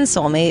only one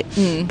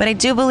soulmate, but I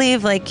do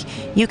believe like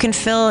you can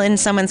fill in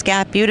someone's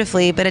gap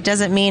beautifully, but it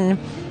doesn't mean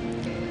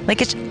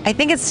like I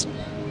think it's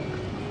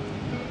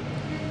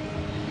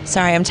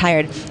sorry, I'm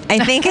tired. I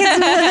think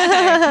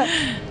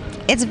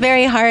it's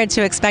very hard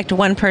to expect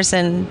one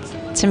person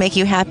to make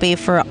you happy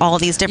for all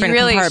these different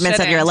compartments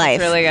of your life.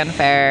 It's really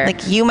unfair.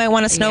 Like you might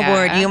want to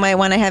snowboard, you might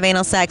want to have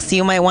anal sex,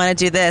 you might want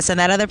to do this, and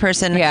that other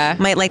person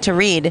might like to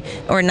read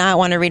or not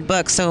want to read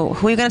books. So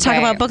who are you going to talk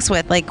about books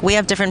with? Like we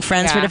have different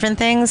friends for different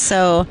things.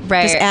 So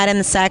just add in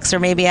the sex or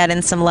maybe add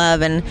in some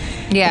love, and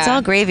it's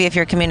all gravy if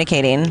you're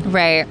communicating.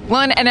 Right.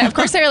 Well, and of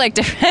course they're like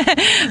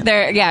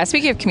different.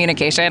 Speaking of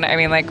communication, I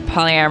mean, like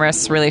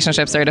polyamorous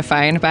relationships are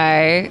defined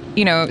by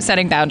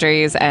setting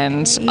boundaries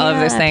and all of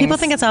those things. People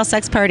think it's all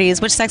sex parties,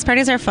 which sex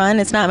parties are fun.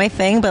 It's not my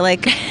thing, but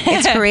like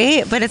it's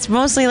great. But it's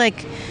mostly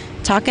like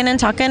talking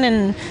and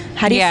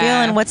how do you feel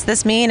and what's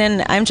this mean,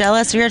 and I'm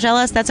jealous, you're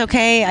jealous, that's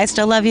okay, I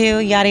still love you,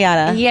 yada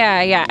yada.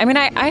 I mean,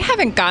 I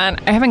haven't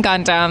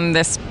gone down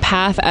this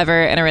path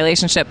ever in a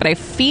relationship, but I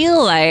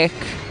feel like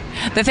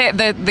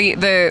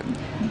the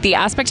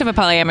aspect of a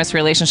polyamorous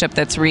relationship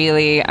that's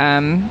really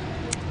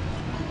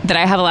that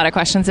I have a lot of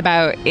questions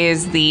about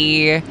is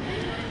the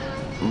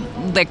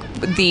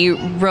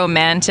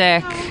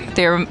romantic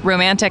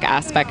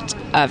aspect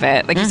of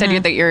it. Like you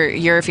said, that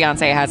your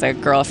fiance has a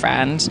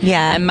girlfriend.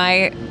 Yeah. And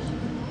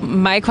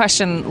my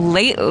question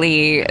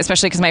lately,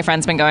 especially because my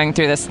friend's been going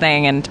through this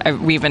thing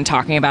and we've been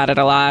talking about it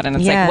a lot, and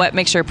it's like, what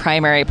makes your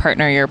primary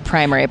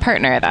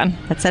partner then?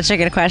 That's such a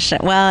good question.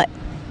 Well,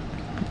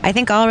 I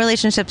think all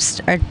relationships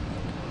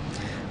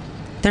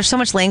there's so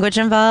much language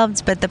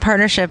involved, but the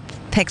partnership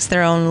picks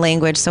their own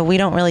language, so we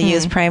don't really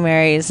use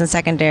primaries and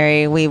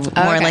secondary. We more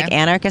like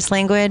anarchist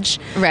language,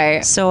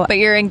 right? So, but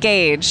you're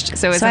engaged,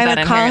 so I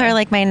would call her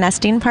like my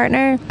nesting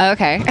partner.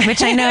 Okay,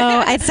 which I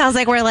know it sounds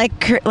like we're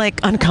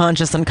like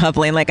unconscious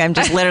uncoupling. Like I'm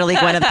just literally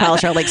Gwyneth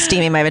Paltrow like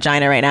steaming my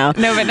vagina right now.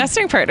 No, but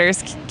nesting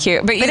partner's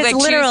cute. But it's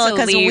literal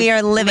because we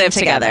are living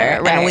together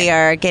right. and we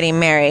are getting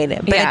married.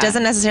 But it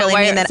doesn't necessarily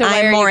mean that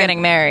I'm more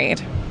getting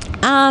married.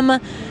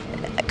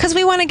 Because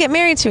we want to get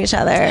married to each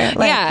other.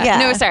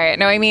 No, sorry.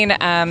 No, I mean...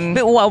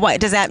 but what?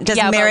 Does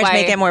marriage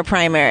make it more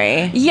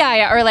primary?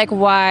 Yeah. Or like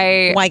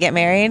why... Why get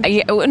married?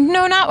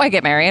 No, not why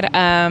get married.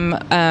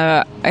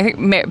 I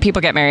think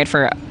people get married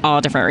for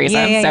all different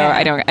reasons.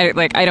 I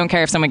don't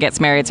care if someone gets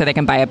married so they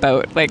can buy a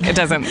boat. Like, it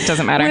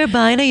doesn't matter. We're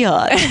buying a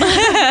yacht.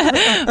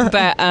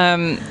 But,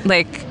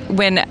 like,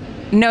 when...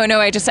 No,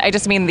 I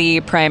just mean the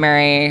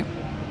primary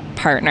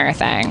partner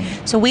thing.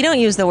 So we don't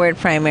use the word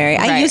primary.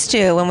 I Right. used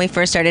to when we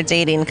first started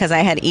dating because I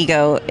had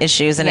ego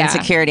issues and Yeah.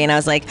 insecurity, and I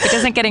was like, But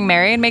doesn't getting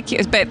married make you?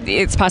 But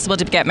it's possible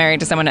to get married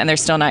to someone and they're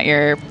still not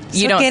your.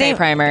 You so don't say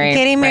primary.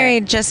 Getting Right.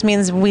 married just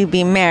means we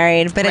be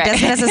married, but it Right.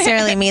 doesn't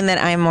necessarily mean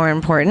that I'm more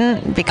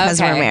important because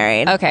Okay. we're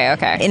married. Okay.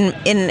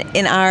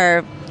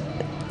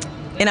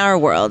 In our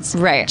worlds,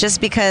 Right. Just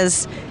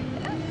because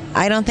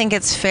I don't think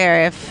it's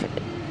fair if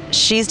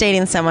she's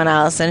dating someone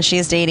else and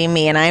she's dating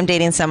me and I'm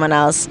dating someone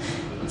else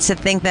to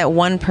think that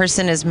one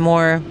person is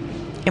more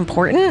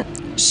important.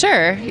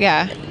 Sure.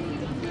 Yeah.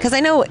 Because I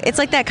know it's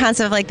like that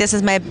concept of like, this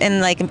is my,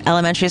 in like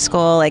elementary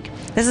school, like,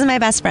 this is my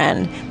best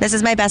friend. This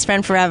is my best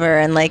friend forever.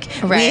 And like,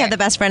 we Right. have the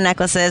best friend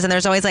necklaces, and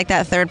there's always like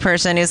that third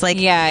person who's like,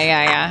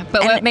 Yeah.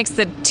 But And- what makes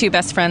the two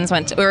best friends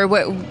when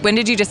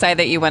did you decide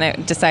that you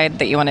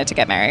wanted to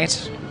get married?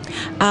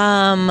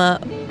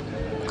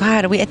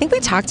 God, I think we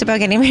talked about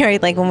getting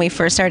married like when we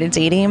first started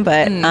dating,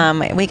 but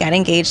we got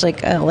engaged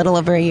like a little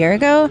over a year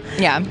ago.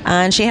 Yeah.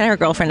 And she had her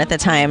girlfriend at the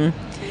time.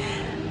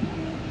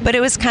 But it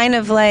was kind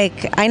of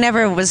like, I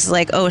never was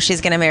like, oh,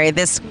 she's going to marry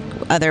this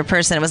other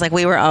person. It was like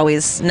we were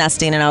always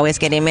nesting and always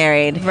getting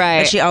married. Right.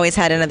 But she always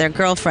had another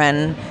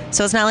girlfriend.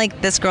 So it's not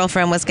like this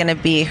girlfriend was going to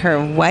be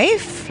her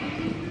wife,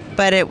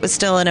 but it was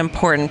still an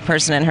important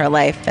person in her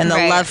life. And the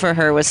Right. love for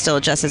her was still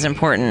just as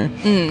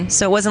important.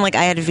 So it wasn't like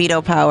I had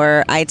veto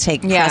power. I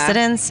take Yeah.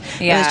 precedence.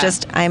 It Yeah. was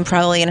just, I'm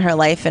probably in her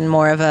life in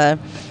more of a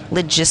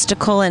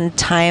logistical and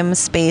time,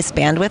 space,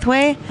 bandwidth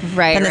way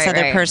Right, than this right,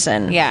 other right.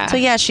 person. Yeah. So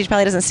yeah, she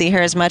probably doesn't see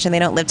her as much, and they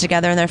don't live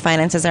together, and their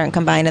finances aren't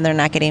combined, and they're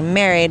not getting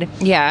married.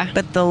 Yeah.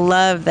 But the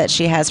love that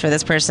she has for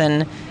this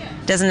person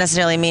doesn't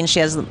necessarily mean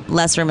she has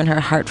less room in her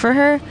heart for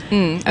her.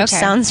 Okay. Which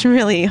sounds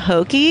really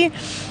hokey,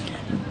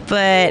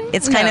 but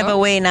it's kind of No. a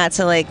way not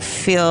to like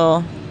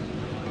feel.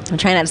 I'm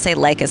trying not to say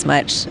like as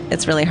much.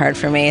 It's really hard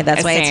for me.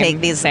 That's why I Same,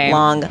 take these same.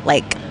 long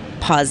like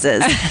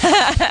pauses.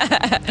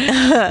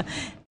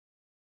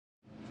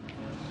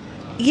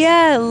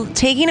 Yeah,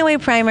 taking away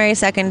primary,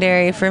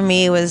 secondary for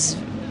me was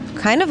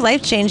kind of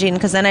life changing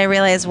because then I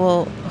realized,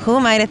 well, who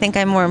am I to think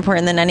I'm more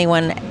important than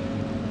anyone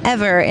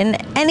ever in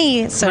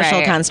any social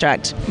Right.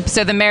 construct?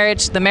 So the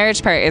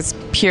marriage part is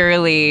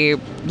purely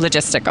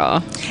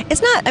logistical.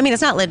 It's not, I mean,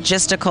 it's not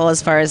logistical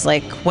as far as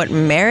like what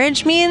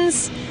marriage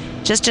means,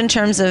 just in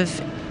terms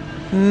of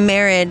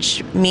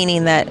marriage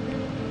meaning that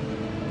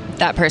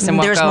That person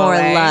won't there's go more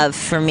away. love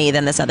for me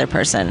than this other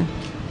person.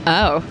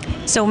 Oh.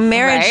 So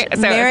marriage Right.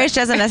 So- marriage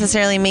doesn't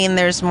necessarily mean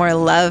there's more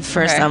love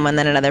for Right. someone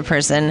than another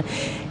person.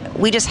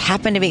 We just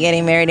happen to be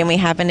getting married and we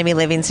happen to be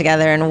living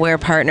together and we're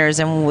partners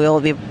and we'll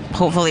be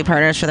hopefully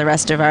partners for the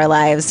rest of our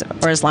lives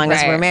or as long as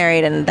Right. we're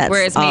married, and that's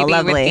Whereas all maybe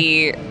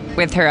lovely.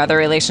 with her other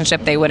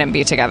relationship, they wouldn't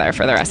be together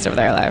for the rest of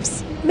their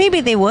lives.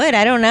 Maybe they would,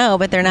 I don't know,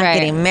 but they're not Right.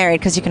 getting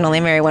married because you can only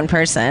marry one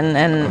person,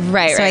 and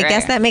Right, so right, I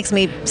guess right. that makes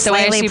me So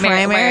why is slightly she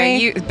married?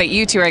 primary. But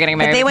you two are getting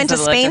married. But they went to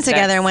because of the Spain logistics.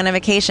 together and went on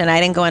vacation. I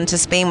didn't go into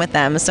Spain with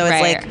them, so it's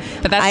Right. like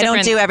But that's I don't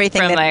different do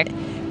everything from that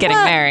like getting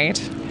Well, married.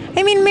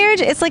 I mean, marriage,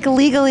 it's like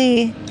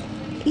legally,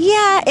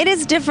 yeah, it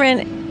is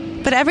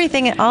different, but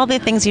everything, all the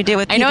things you do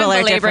with I people know I'm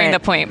are belaboring different. the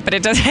point, but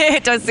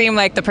it does seem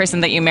like the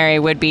person that you marry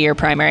would be your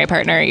primary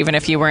partner, even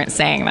if you weren't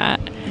saying that.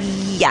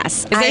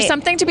 Yes. Is there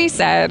something to be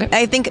said?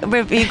 I think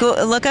if you go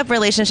look up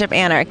relationship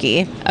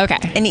anarchy. Okay.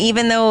 And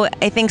even though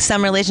I think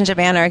some relationship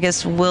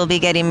anarchists will be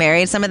getting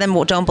married, some of them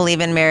don't believe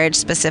in marriage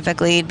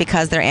specifically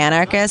because they're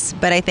anarchists,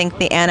 but I think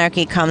the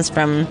anarchy comes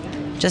from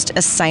just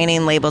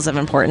assigning labels of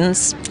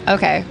importance.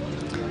 Okay.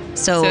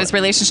 So, So it's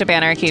relationship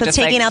anarchy. So just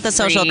taking like out the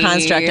social free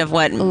construct of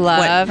what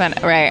love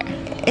and right.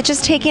 it's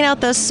just taking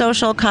out the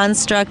social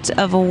construct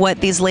of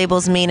what these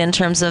labels mean in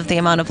terms of the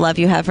amount of love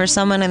you have for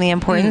someone and the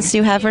importance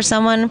you have for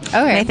someone. Okay.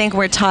 And I think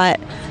we're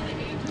taught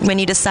when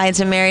you decide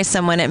to marry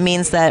someone, it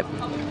means that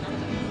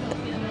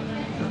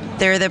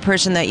they're the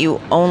person that you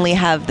only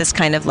have this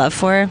kind of love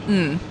for.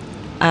 And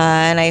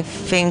I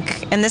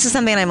think, and this is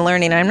something I'm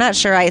learning, I'm not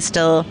sure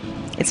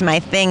it's my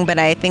thing, but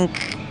I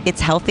think it's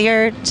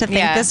healthier to think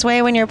Yeah. this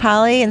way when you're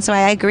poly. And so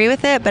I agree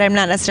with it, but I'm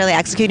not necessarily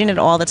executing it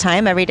all the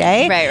time, every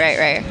day.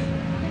 Right.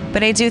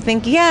 But I do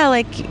think, yeah,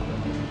 like,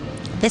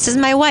 this is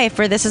my wife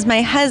or this is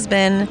my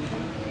husband.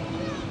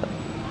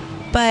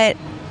 But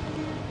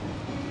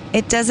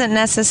it doesn't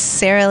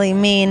necessarily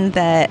mean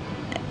that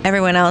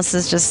everyone else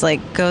is just like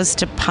goes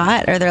to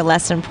pot or they're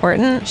less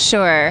important.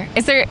 Sure.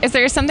 Is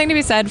there something to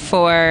be said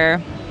for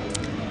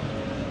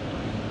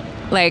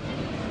like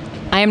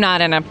I am not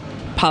in a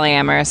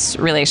polyamorous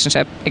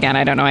relationship. Again,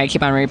 I don't know why I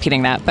keep on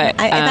repeating that, but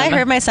If I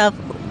heard myself,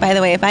 by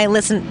the way, if I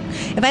listened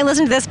to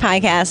this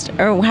podcast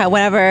or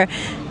whatever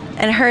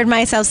and heard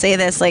myself say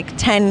this like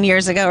 10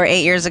 years ago or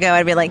 8 years ago,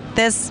 I'd be like,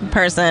 this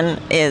person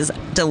is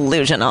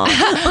delusional.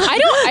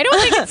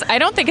 I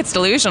don't think it's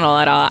delusional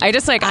at all. I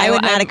just like I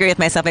would not agree with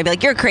myself. I'd be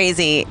like, you're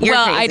crazy. You're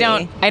well, crazy.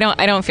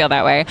 I don't feel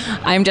that way.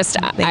 I'm just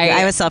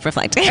I was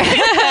self-reflecting.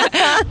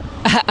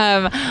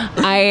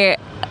 I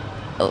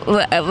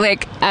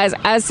like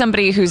as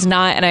somebody who's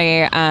not in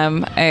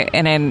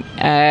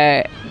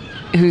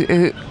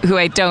who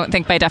I don't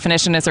think by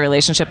definition is a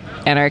relationship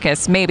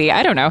anarchist. Maybe,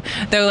 I don't know.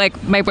 Though,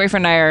 like, my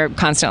boyfriend and I are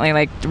constantly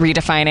like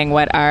redefining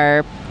what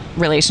our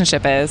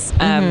relationship is.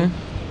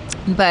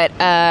 But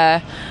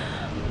I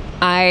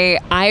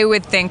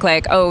would think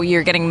like, oh,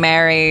 you're getting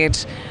married.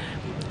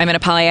 I'm in a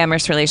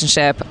polyamorous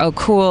relationship. Oh,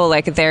 cool.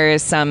 Like, there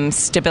is some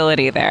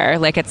stability there.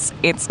 Like, it's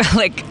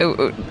like,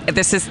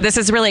 this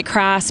is really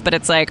crass, but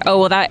it's like, oh,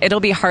 well, that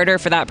it'll be harder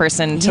for that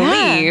person to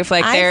leave.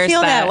 Like, I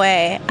feel that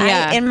way.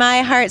 Yeah. In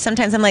my heart,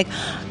 sometimes I'm like,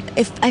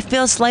 if I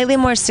feel slightly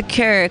more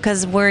secure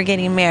because we're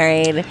getting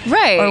married,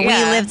 Right, or we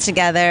yeah. live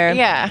together.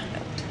 Yeah.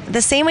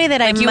 The same way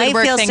that Like, I you would might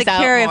work feel things out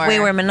secure if we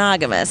more. were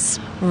monogamous.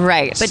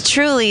 Right. But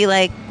truly,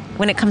 like,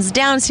 when it comes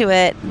down to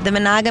it, the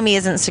monogamy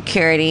isn't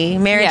security.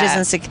 Marriage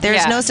Yeah. isn't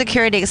there's Yeah. no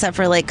security except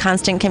for like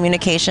constant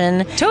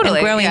communication Totally.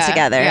 and growing Yeah.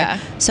 together. Yeah.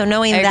 So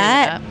knowing I agree with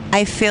that, that.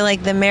 I feel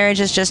like the marriage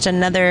is just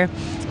another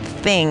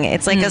thing.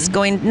 It's like us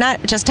going,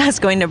 not just us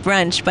going to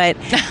brunch, but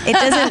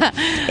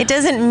it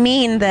doesn't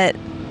mean that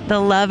the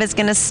love is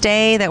going to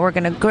stay, that we're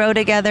going to grow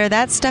together.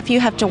 That's stuff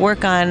you have to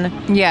work on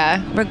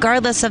yeah.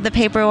 regardless of the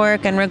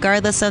paperwork and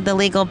regardless of the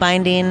legal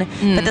binding.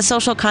 But the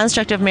social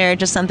construct of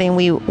marriage is something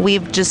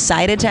we've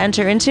decided to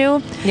enter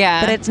into.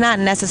 Yeah. But it's not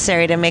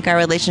necessary to make our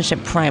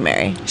relationship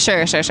primary.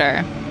 Sure. I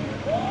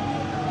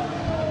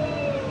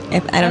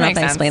don't know if makes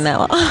I sense. explained that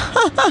well.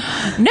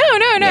 No.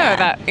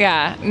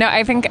 Yeah. No,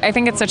 I think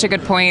it's such a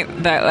good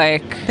point that,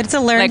 like, But it's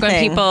a learned like when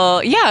thing.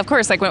 people, yeah, of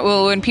course, like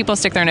when people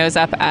stick their nose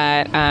up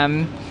at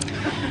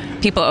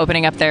people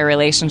opening up their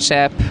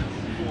relationship,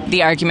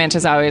 the argument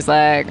is always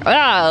like,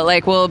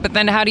 well, but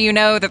then how do you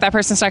know that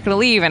person's not going to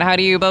leave, and how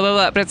do you blah blah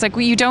blah? But it's like,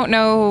 well, you don't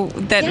know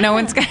that no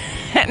one's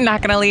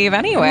not going to leave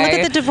anyway. Look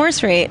at the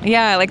divorce rate.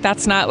 Yeah, like,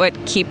 that's not what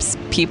keeps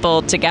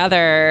people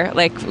together.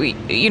 Like,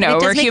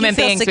 we're human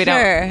beings. Secure.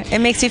 We don't. It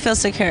makes you feel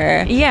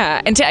secure.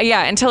 Yeah,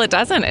 until it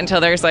doesn't. Until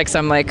there's like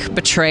some like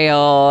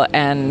betrayal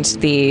and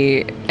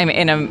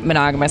in a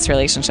monogamous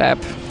relationship.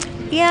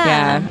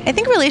 Yeah. I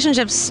think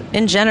relationships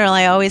in general,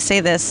 I always say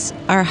this,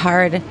 are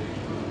hard.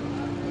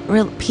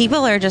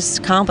 People are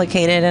just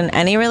complicated, and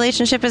any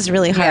relationship is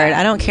really hard. Yeah.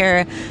 I don't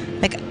care.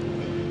 Like,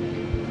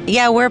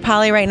 yeah, we're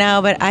poly right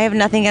now, but I have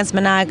nothing against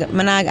I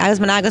was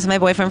monogamous with my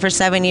boyfriend for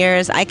 7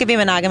 years. I could be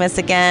monogamous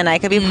again. I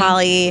could be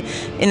poly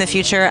in the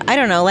future. I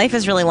don't know. Life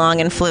is really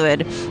long and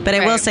fluid. But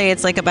I will say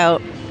it's like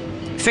about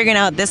figuring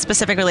out this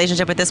specific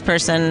relationship with this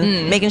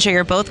person, making sure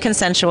you're both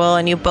consensual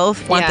and you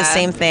both want the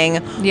same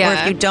thing. Yeah. Or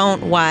if you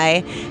don't,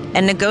 why?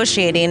 And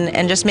negotiating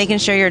and just making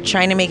sure you're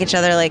trying to make each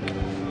other like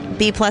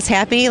B+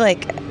 happy,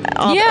 like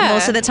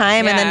most of the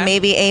time, and then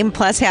maybe A+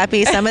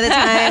 happy some of the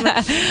time.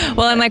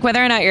 Well, and like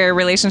whether or not your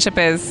relationship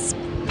is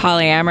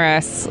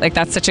polyamorous, like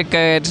that's such a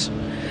good.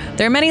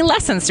 There are many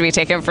lessons to be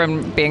taken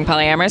from being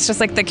polyamorous, just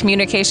like the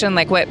communication,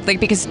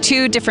 because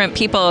two different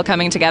people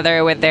coming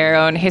together with their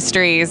own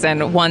histories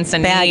and wants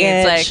and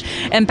needs,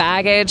 and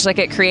baggage, like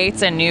it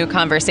creates a new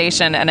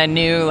conversation and a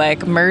new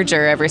like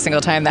merger every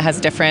single time that has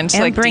different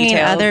And like bringing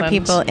details other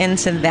people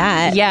into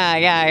that.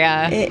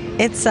 Yeah.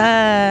 It's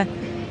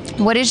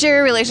What is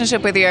your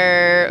relationship with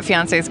your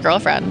fiance's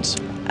girlfriend?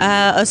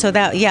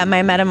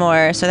 my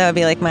metamor. So that would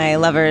be like my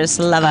lover's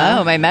lover.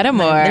 Oh, my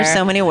metamor. There's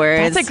so many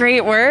words. That's a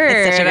great word.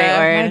 It's such a great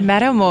word. My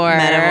metamor.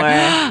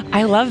 Metamor.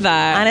 I love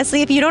that.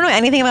 Honestly, if you don't know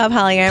anything about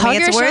Call polyamory,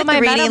 your it's show worth My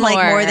reading like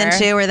Metamor. More Than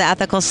Two or The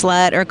Ethical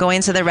Slut, or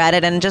going to the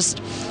Reddit and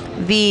just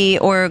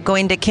or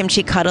going to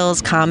Kimchi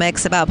Cuddles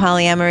comics about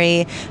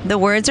polyamory. The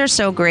words are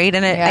so great,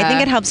 and I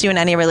think it helps you in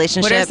any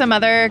relationship. What are some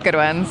other good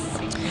ones?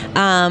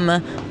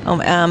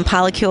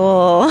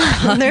 Polycule.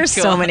 There's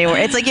so many words.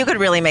 It's like you could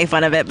really make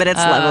fun of it, but it's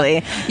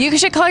lovely. You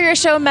should call your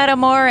show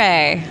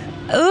Metamore.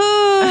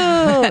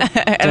 Ooh.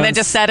 And then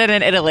just said it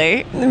in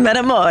Italy.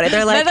 Metamore.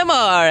 They're like,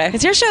 Metamore.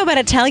 is your show about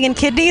Italian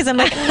kidneys? I'm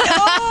like, no.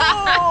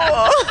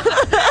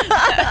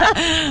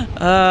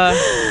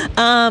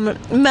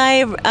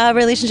 My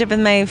relationship with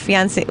my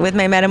fiance, with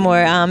my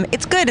metamor,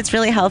 it's good. It's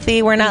really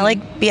healthy. We're not like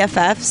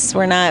BFFs.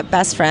 We're not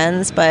best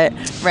friends, but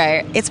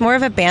it's more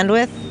of a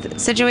bandwidth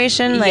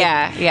situation. Like,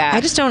 yeah.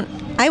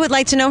 I would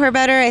like to know her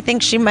better. I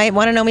think she might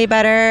want to know me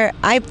better.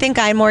 I think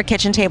I'm more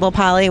kitchen table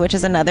poly, which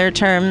is another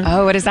term.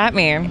 Oh, what does that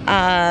mean?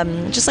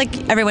 Just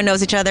like everyone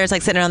knows each other. It's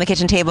like sitting around the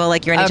kitchen table,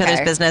 like you're in each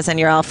other's business and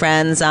you're all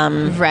friends.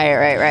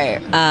 Right.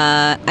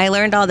 I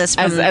learned all this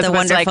from As the opposed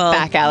wonderful to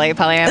like back alley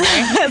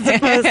polyamory. as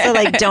opposed to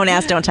like don't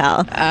ask, don't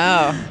tell.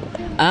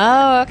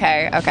 Oh,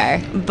 okay.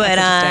 But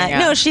That's interesting,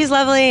 no, she's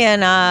lovely,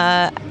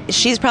 and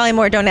she's probably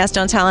more don't ask,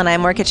 don't tell, and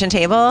I'm more kitchen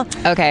table.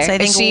 Okay. So I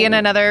think Is she in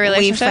another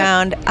relationship? We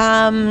found.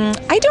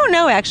 I don't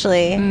know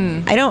actually.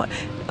 I don't.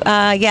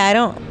 I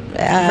don't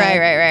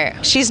Right.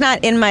 She's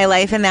not in my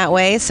life in that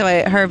way, so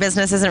her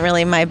business isn't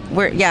really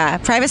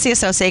privacy is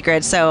so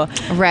sacred. So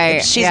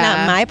Right, she's yeah.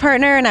 not my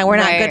partner, and we're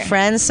not Right. good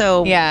friends.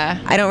 So Yeah.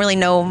 I don't really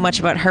know much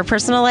about her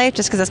personal life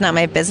just because it's not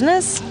my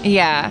business.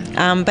 Yeah.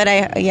 But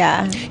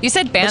You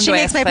said bandwidth. But she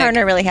makes my like-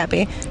 partner really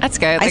happy. That's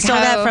good. I Like stole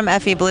that how- from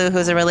Effie Blue,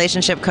 who's a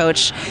relationship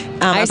coach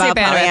I say about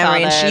bandwidth all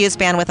polyamory, and the- she used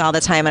bandwidth all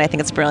the time, and I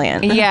think it's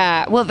brilliant.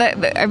 Yeah, well,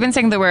 I've been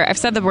saying the word. I've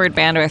said the word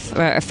bandwidth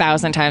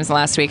 1,000 times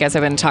last week as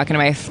I've been talking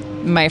to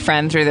my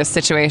friend through this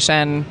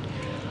situation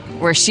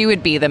where she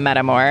would be the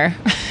metamor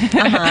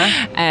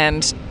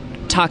and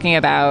talking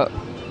about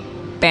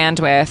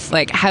bandwidth.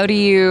 Like, how do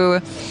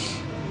you?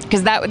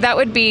 Because that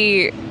would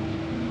be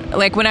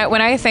like when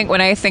I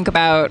think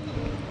about.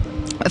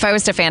 If I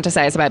was to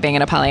fantasize about being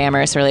in a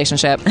polyamorous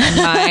relationship,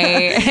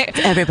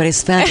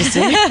 Everybody's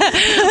fantasy.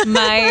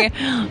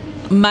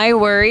 my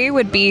worry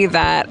would be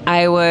that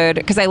I would,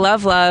 because I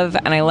love love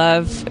and I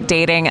love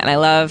dating and I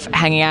love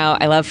hanging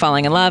out, I love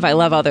falling in love, I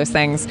love all those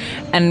things.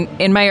 And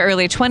in my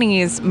early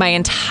 20s, my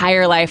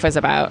entire life was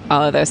about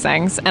all of those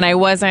things. And I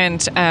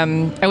wasn't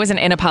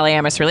in a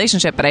polyamorous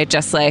relationship, but I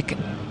just like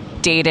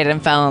dated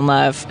and fell in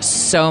love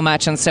so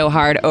much and so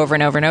hard over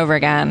and over and over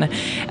again.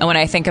 And when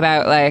I think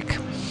about like,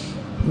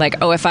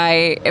 oh, if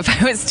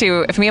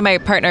me and my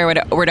partner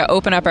were to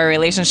open up our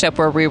relationship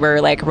where we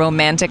were like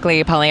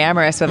romantically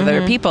polyamorous with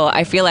other people,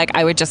 I feel like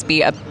I would just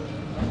be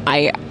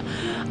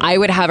I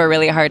would have a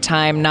really hard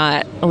time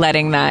not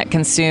letting that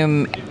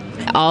consume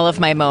all of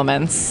my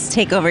moments.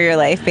 Take over your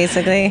life,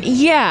 basically.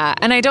 Yeah.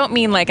 And I don't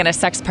mean like in a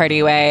sex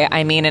party way.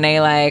 I mean in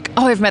a like,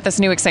 oh, I've met this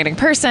new exciting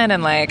person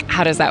and like,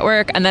 how does that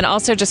work? And then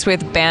also just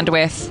with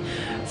bandwidth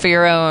for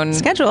your own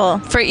Schedule.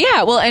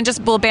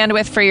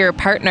 Bandwidth for your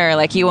partner.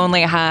 Like you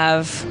only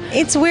have.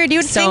 It's weird. You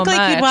would so think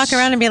like you'd walk much.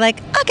 around and be like,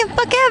 I can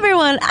fuck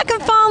everyone. I can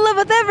fall in love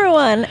with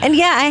everyone. And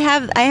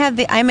yeah,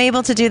 I'm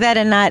able to do that,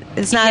 and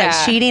it's not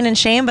Yeah. cheating and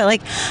shame, but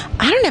like,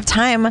 I don't have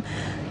time.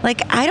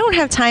 Like, I don't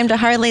have time to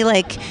hardly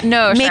like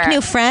No, make sure.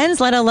 new friends,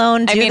 let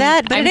alone do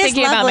that. But I'm it is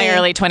thinking about lovely. my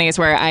early 20s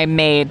where I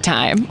made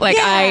time. Like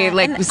I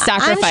like and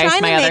sacrificed I'm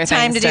trying my to other make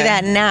time things to do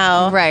that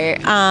now, Right.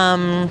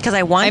 Because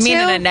I want I mean,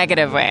 to. in a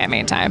negative way, I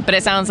made time. But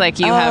it sounds like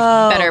you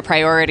have better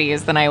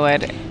priorities than I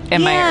would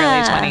in my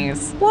early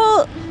 20s.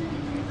 Well,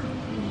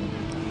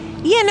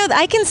 yeah, no,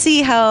 I can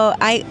see how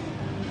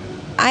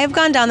I've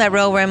gone down that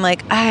road where I'm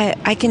like,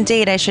 I can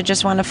date. I should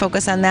just want to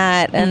focus on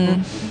that.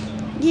 And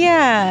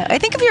yeah, I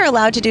think if you're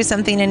allowed to do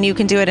something and you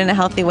can do it in a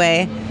healthy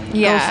way,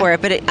 Yeah. go for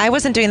it. But I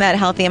wasn't doing that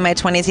healthy in my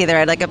 20s either.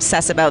 I'd like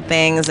obsess about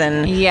things,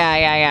 and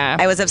Yeah.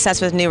 I was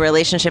obsessed with new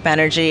relationship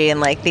energy and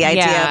like the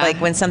idea Yeah. of like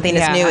when something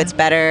is Yeah. new, it's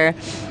better.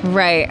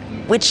 Right.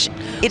 Which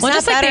it's Well, not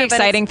just like better, the but it's-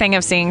 exciting thing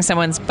of seeing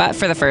someone's butt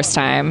for the first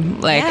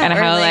time, like, Yeah, and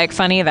or how like- like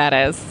funny that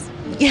is.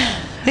 Yeah.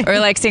 Or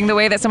like seeing the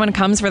way that someone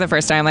comes for the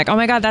first time, like, oh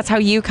my god, that's how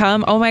you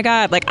come. Oh my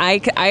god, like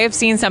I have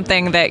seen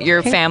something that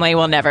your family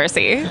will never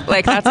see.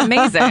 Like that's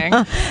amazing.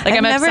 Like I've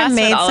I'm never obsessed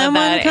made with all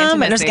someone of that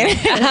come. I'm just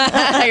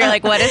intimacy. You're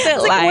like, what is it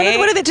It's like?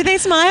 what do they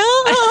smile?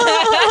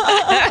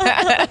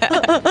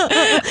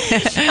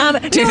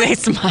 Do they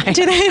smile?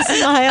 Do they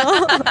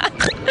smile?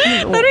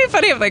 That'd be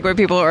funny if like when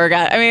people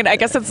orgasm. I mean, I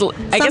guess it's.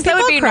 I guess that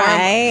would be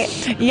cry.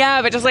 normal.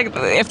 Yeah, but just like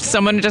if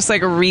someone just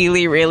like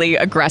really, really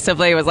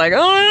aggressively was like,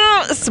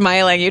 oh,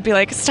 smiling, you'd be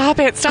like, stop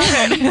it.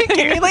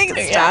 Can you like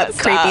stop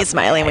creepy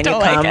smiling when you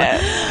don't come?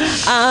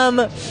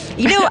 like it.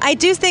 You know, I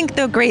do think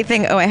the great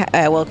thing.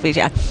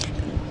 Yeah.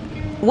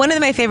 One of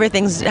my favorite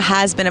things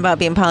has been about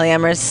being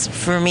polyamorous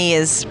for me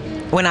is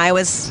when I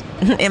was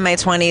in my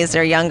 20s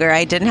or younger,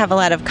 I didn't have a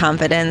lot of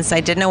confidence.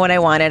 I didn't know what I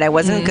wanted. I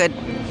wasn't good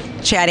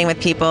chatting with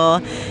people,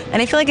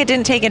 and I feel like I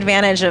didn't take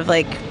advantage of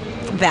like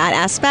that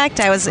aspect.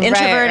 I was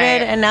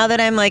introverted, right. and now that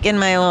I'm like in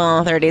my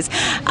 30s,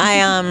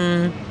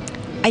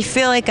 I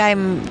feel like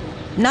I'm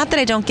not that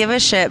I don't give a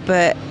shit,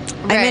 but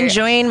I'm Right.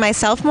 enjoying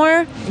myself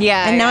more.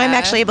 Yeah, and now I'm yeah.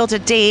 actually able to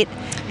date,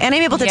 and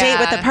I'm able to date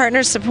with the Yeah.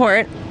 partner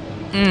support.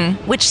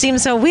 Which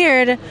seems so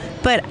weird,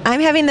 but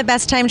I'm having the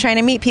best time trying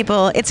to meet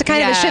people. It's a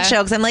kind of a Yeah. shit show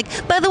because I'm like,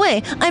 by the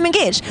way, I'm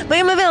engaged, but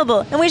I'm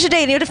available, and we should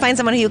date. And you have to find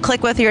someone who you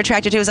click with, who you're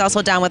attracted to, who's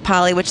also down with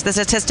poly, which the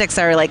statistics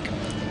are like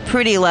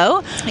pretty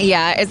low.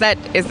 Yeah, is that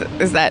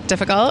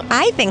difficult?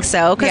 I think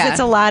so because Yeah. it's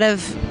a lot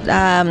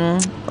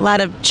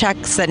of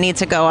checks that need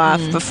to go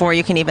off before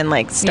you can even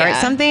like start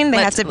Yeah. something. They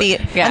have to be,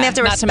 and they have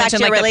to Not respect mention,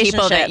 your like, the relationship.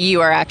 people that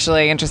you are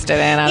actually interested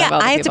in. Out of all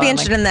the I have to people, be I'm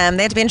interested like, in them.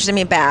 They have to be interested in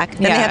me back.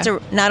 Then they Yeah. have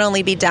to not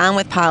only be down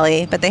with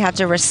poly, but they have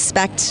to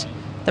respect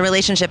the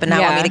relationship and not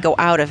want Yeah. me to go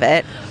out of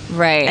it.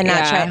 Right. And not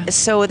yeah. try.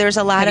 So there's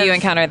a lot Have of. you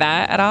encountered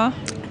that at all?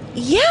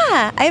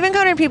 Yeah, I've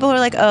encountered people who are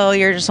like, "Oh,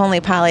 you're just only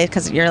poly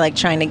because you're like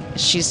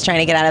she's trying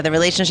to get out of the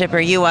relationship, or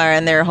you are,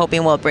 and they're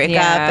hoping we'll break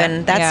Yeah, up,"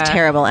 and that's yeah.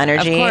 terrible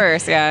energy. Of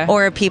course, yeah.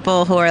 Or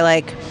people who are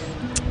like,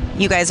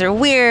 "You guys are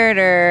weird,"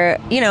 or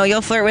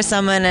you'll flirt with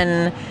someone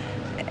and.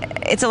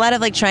 It's a lot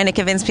of like trying to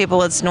convince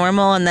people it's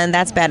normal, and then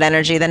that's bad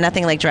energy. Then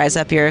nothing like dries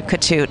up your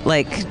katoot,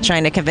 like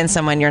trying to convince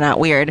someone you're not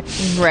weird.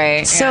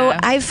 Right. So yeah.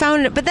 I've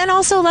found, but then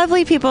also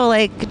lovely people,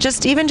 like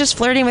just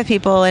flirting with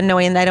people and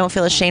knowing that I don't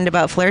feel ashamed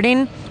about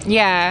flirting.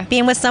 Yeah.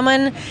 Being with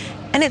someone,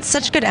 and it's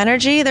such good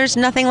energy. There's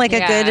nothing like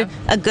Yeah.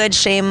 a good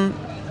shame,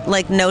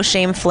 like no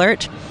shame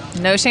flirt.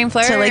 No shame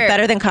flirt. So like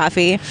better than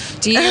coffee.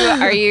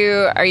 Are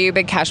you a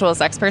big casual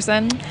sex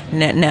person?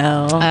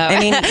 No. I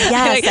mean,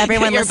 yes, Like,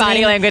 everyone your listening.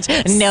 body language.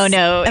 No.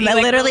 And You, I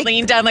literally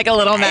leaned down like a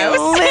little mouse.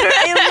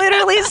 I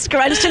literally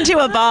scrunched into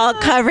a ball,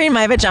 covering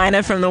my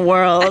vagina from the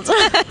world.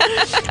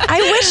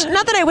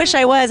 Not that I wish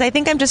I was. I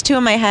think I'm just too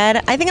in my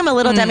head. I think I'm a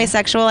little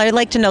demisexual. I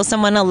like to know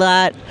someone a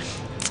lot.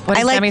 What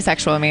does I like-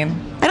 demisexual mean?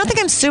 I don't think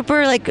I'm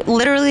super, like,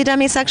 literally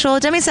demisexual.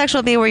 Demisexual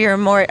would be where you're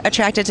more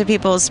attracted to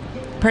people's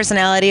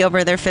personality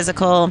over their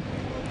physical.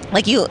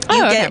 Like, you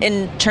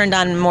get turned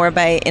on more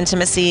by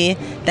intimacy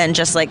than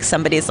just, like,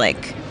 somebody's,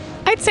 like,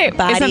 I'd say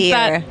body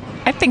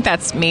I think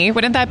that's me.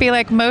 Wouldn't that be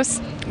like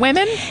most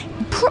women?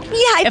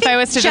 If I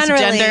was to just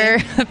gender,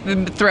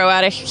 throw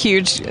out a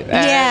huge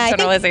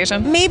generalization.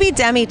 I think maybe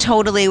demi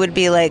totally would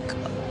be like,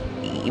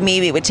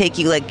 maybe it would take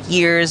you like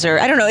years, or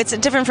I don't know. It's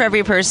different for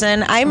every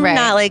person. I'm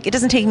not like, it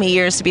doesn't take me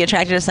years to be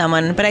attracted to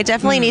someone, but I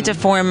definitely need to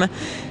form.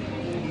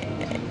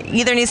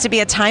 Either needs to be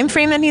a time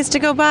frame that needs to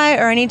go by,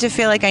 or I need to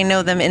feel like I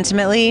know them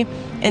intimately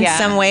in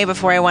some way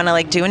before I want to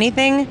like do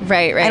anything.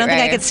 Right. I don't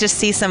think I could just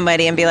see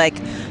somebody and be like,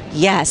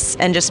 yes,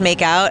 and just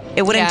make out.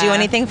 It wouldn't do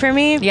anything for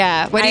me.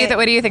 Yeah. What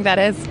do you think that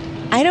is?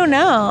 I don't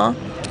know.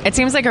 It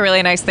seems like a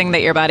really nice thing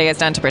that your body has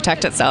done to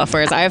protect itself,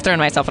 whereas I have thrown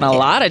myself in a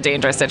lot of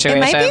dangerous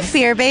situations. It might be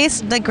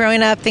fear-based, like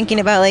growing up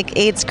thinking about like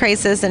AIDS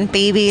crisis and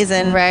babies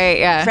and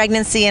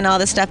pregnancy and all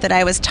the stuff that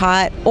I was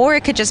taught. Or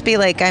it could just be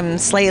like I'm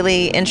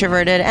slightly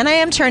introverted and I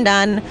am turned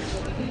on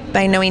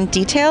by knowing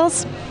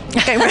details.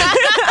 Like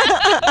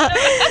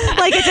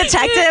a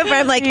detective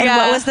where I'm like, and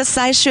what was the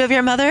size shoe of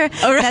your mother?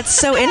 That's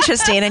so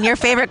interesting. And your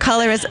favorite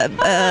color is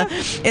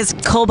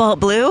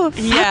cobalt blue?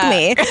 Fuck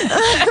me.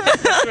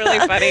 That's really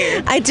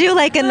funny. I do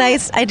like a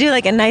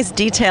nice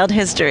detailed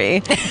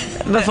history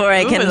before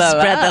I can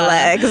spread the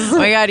legs. Oh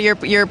my God,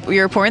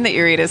 your porn that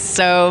you read is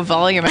so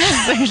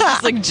voluminous. They're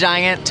just like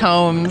giant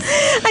tomes.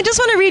 I just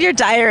want to read your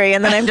diary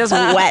and then I'm just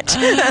wet.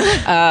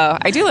 Oh,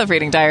 I do love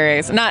reading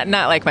diaries. Not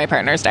like my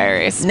partner's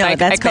diaries. No,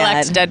 that's I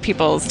collect bad. dead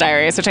people's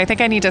diaries, which I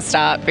think I need to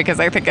stop because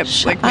I think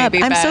it's like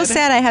maybe I'm bad. so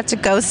sad I have to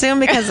go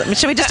soon because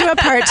should we just do a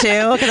part 2?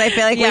 Because I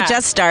feel like we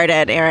just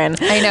started, Erin.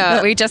 I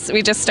know we just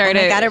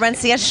started. I gotta run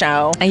see a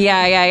show.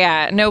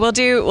 Yeah. No, we'll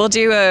do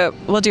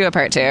a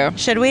part 2.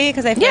 Should we?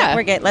 Because I feel like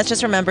we're getting. Let's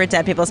just remember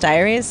Dead People's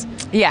Diaries.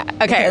 Yeah.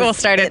 Okay. Because we'll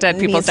start at Dead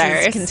People's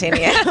Diaries. Continue.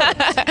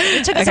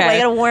 It took us a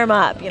way to warm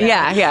up. You know?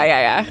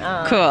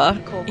 Yeah. Cool.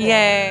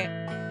 Yay.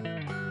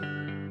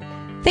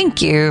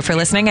 Thank you for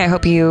listening. I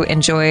hope you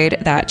enjoyed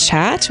that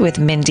chat with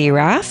Mindy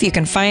Raff. You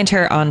can find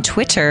her on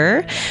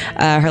Twitter.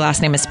 Her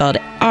last name is spelled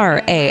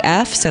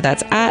R-A-F, so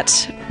that's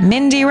at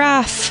Mindy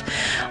Raff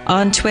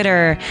on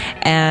Twitter.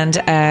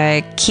 And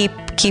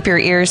keep your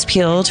ears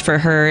peeled for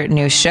her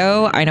new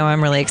show. I know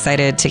I'm really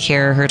excited to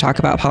hear her talk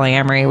about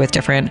polyamory with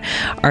different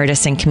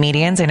artists and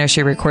comedians. I know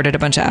she recorded a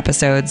bunch of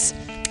episodes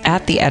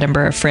at the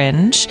Edinburgh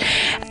Fringe.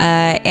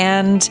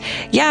 And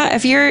yeah,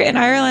 if you're in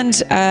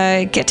Ireland,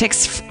 get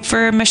tickets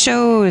for my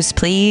shows,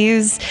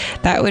 please.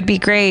 That would be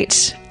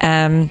great.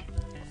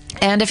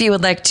 And if you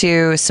would like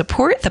to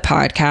support the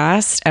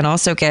podcast and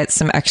also get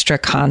some extra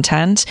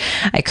content,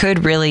 I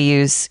could really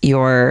use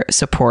your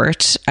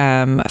support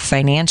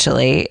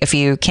financially. If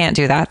you can't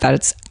do that,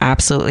 that's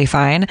absolutely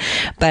fine.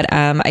 But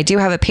I do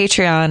have a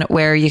Patreon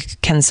where you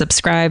can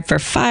subscribe for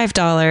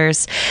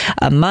 $5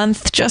 a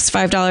month, just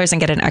 $5, and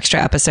get an extra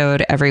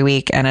episode every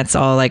week. And it's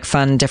all like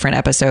fun, different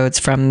episodes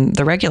from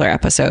the regular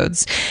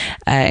episodes,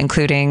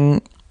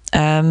 including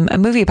a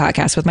movie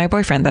podcast with my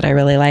boyfriend that I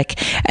really like.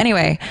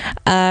 Anyway,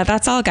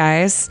 that's all,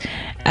 guys.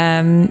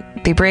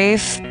 Be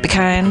brave, be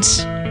kind.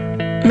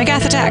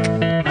 Magath attack.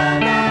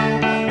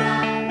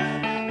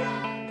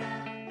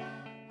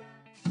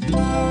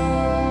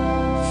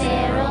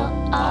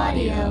 Feral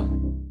Audio.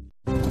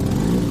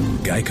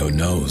 Geico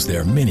knows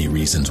there are many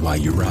reasons why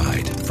you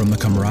ride. From the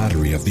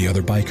camaraderie of the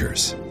other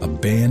bikers, a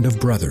band of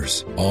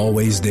brothers,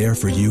 always there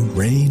for you,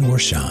 rain or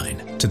shine,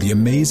 to the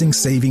amazing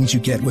savings you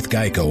get with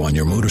Geico on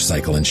your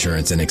motorcycle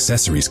insurance and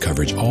accessories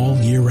coverage all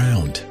year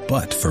round.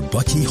 But for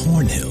Bucky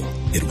Hornhill,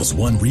 it was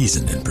one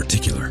reason in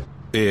particular.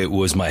 It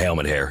was my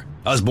helmet hair.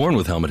 I was born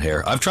with helmet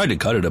hair. I've tried to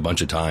cut it a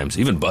bunch of times,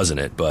 even buzzing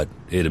it, but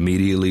it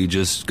immediately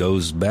just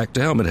goes back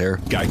to helmet hair.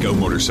 Geico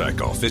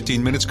Motorcycle.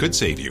 15 minutes could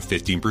save you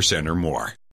 15% or more.